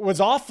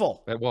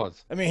awful. It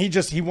was. I mean,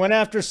 he went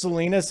after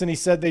Salinas and he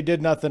said they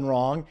did nothing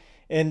wrong.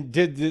 And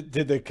did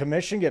the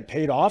commission get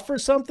paid off or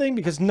something?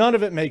 Because none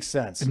of it makes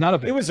sense. None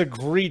of it. It was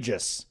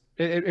egregious.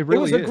 It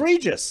really was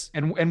egregious.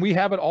 And we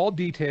have it all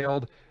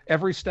detailed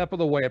every step of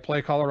the way at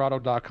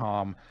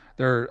playcolorado.com.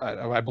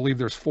 I believe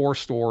there's 4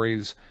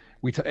 stories.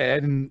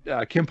 Ed and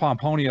Kim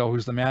Pomponio,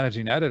 who's the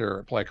managing editor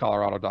at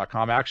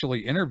playcolorado.com, actually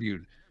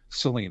interviewed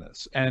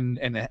Salinas and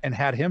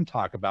had him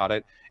talk about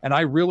it. And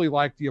I really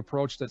like the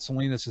approach that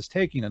Salinas is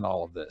taking in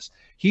all of this.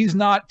 He's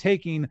not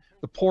taking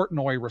the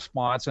Portnoy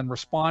response and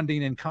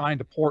responding in kind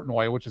to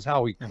Portnoy, which is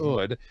how he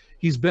could.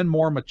 He's been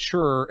more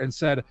mature and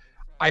said,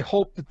 I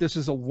hope that this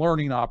is a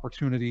learning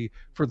opportunity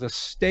for the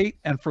state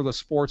and for the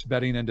sports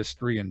betting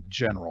industry in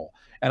general.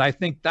 And I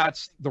think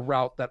that's the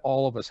route that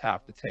all of us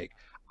have to take.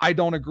 I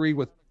don't agree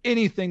with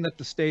anything that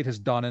the state has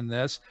done in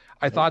this.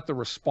 I thought the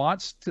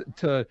response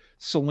to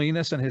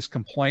Salinas and his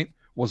complaint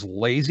was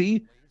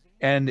lazy,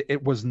 and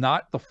it was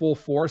not the full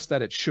force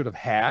that it should have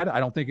had. I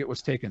don't think it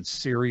was taken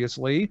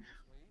seriously.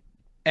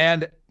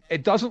 And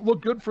it doesn't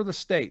look good for the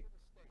state.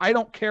 I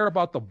don't care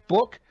about the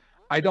book.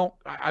 I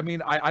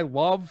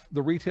love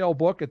the retail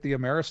book at the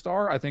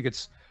Ameristar. I think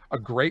it's a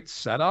great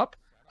setup.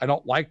 I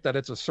don't like that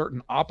it's a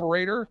certain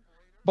operator.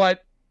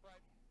 But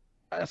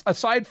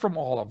aside from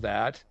all of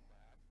that,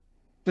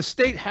 the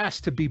state has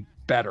to be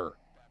better.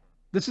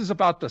 This is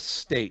about the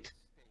state.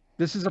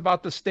 This is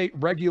about the state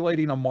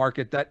regulating a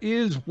market that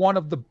is one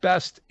of the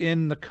best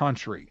in the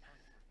country.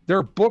 There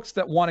are books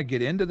that want to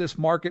get into this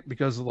market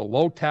because of the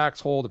low tax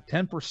hold of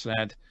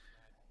 10%.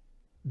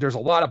 There's a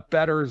lot of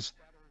bettors.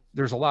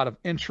 There's a lot of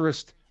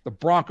interest. The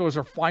Broncos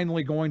are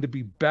finally going to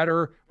be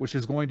better, which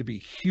is going to be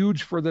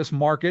huge for this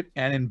market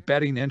and in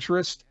betting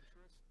interest.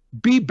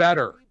 Be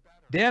better.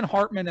 Dan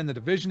Hartman and the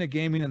Division of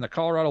Gaming and the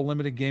Colorado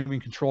Limited Gaming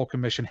Control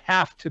Commission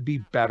have to be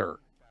better.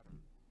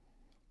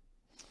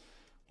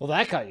 Well,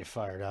 that got you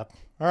fired up.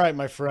 All right,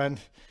 my friend.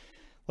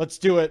 Let's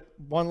do it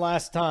one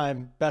last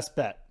time. Best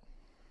bet.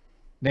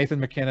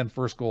 Nathan McKinnon,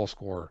 first goal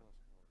scorer.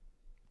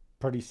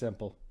 Pretty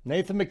simple.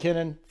 Nathan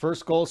McKinnon,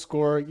 first goal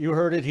scorer. You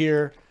heard it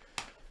here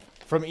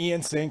from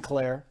Ian St.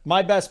 Clair.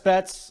 My best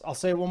bets, I'll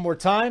say it one more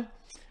time.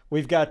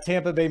 We've got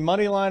Tampa Bay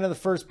money line in the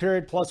first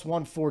period plus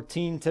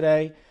 114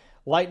 today.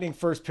 Lightning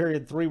first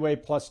period three-way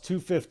plus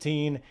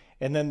 215.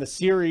 And then the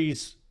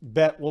series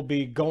bet will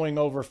be going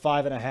over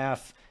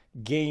 5.5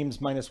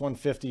 games minus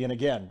 150. And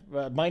again,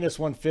 minus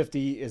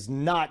 150 is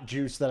not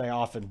juice that I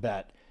often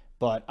bet,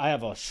 but I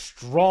have a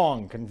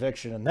strong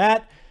conviction in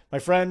that. My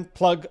friend,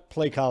 plug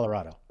Play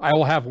Colorado. I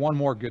will have one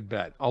more good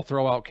bet. I'll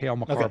throw out Cale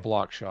Makar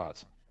block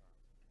shots.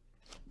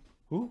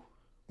 Ooh,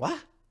 what?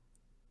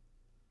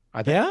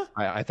 I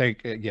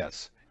think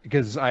yes,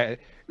 because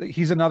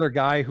he's another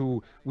guy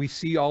who we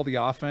see all the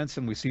offense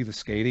and we see the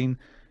skating.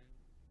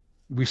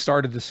 We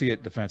started to see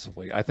it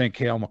defensively. I think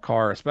Cale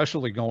Makar,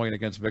 especially going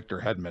against Victor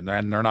Hedman,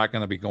 and they're not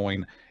going to be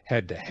going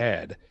head to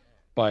head,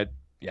 but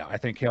yeah, I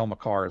think Cale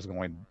Makar is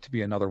going to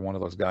be another one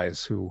of those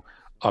guys who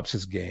ups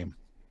his game.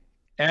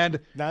 And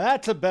now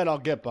that's a bet I'll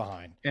get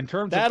behind.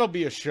 That'll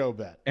be a show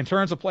bet. In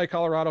terms of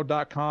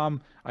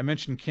playcolorado.com, I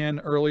mentioned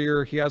Ken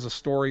earlier. He has a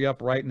story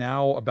up right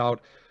now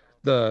about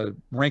the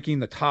ranking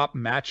the top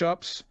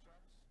matchups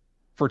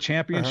for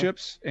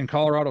championships in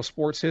Colorado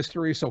sports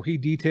history. So he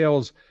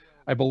details,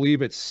 I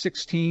believe it's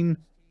 16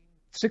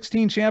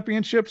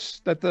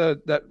 championships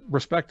that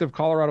respective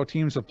Colorado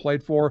teams have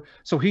played for.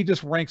 So he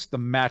just ranks the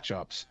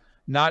matchups,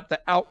 not the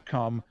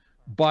outcome,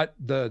 but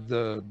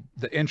the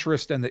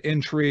interest and the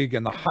intrigue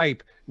and the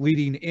hype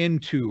leading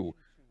into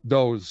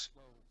those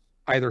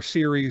either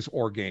series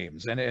or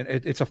games. And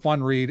it's a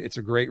fun read. It's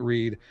a great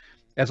read.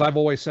 As I've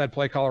always said,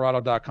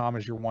 playcolorado.com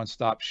is your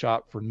one-stop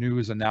shop for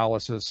news,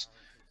 analysis,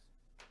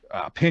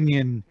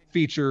 opinion,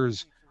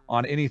 features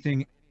on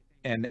anything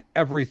and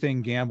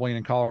everything gambling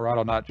in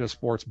Colorado, not just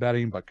sports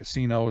betting, but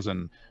casinos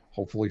and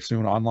hopefully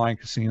soon online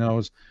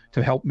casinos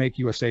to help make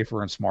you a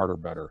safer and smarter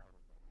bettor.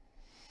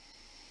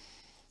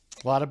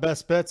 A lot of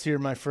best bets here,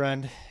 my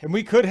friend. And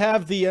we could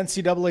have the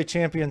NCAA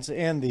champions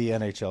and the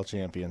NHL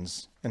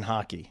champions in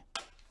hockey.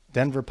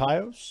 Denver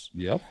Pios.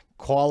 Yep.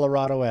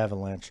 Colorado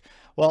Avalanche.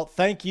 Well,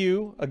 thank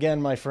you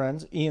again, my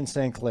friends. Ian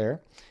St.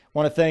 Clair.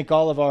 Want to thank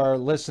all of our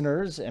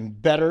listeners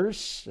and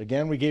bettors.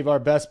 Again, we gave our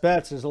best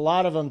bets. There's a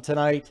lot of them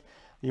tonight.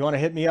 You want to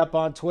hit me up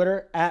on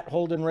Twitter,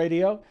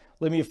 @HoldenRadio.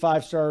 Leave me a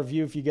 5-star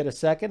review if you get a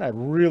second. I'd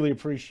really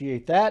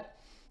appreciate that.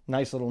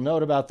 Nice little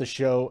note about the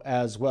show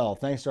as well.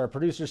 Thanks to our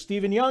producer,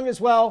 Stephen Young, as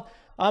well.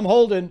 I'm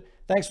Holden.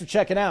 Thanks for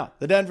checking out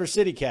the Denver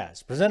City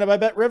Cast, presented by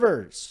Bet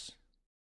Rivers.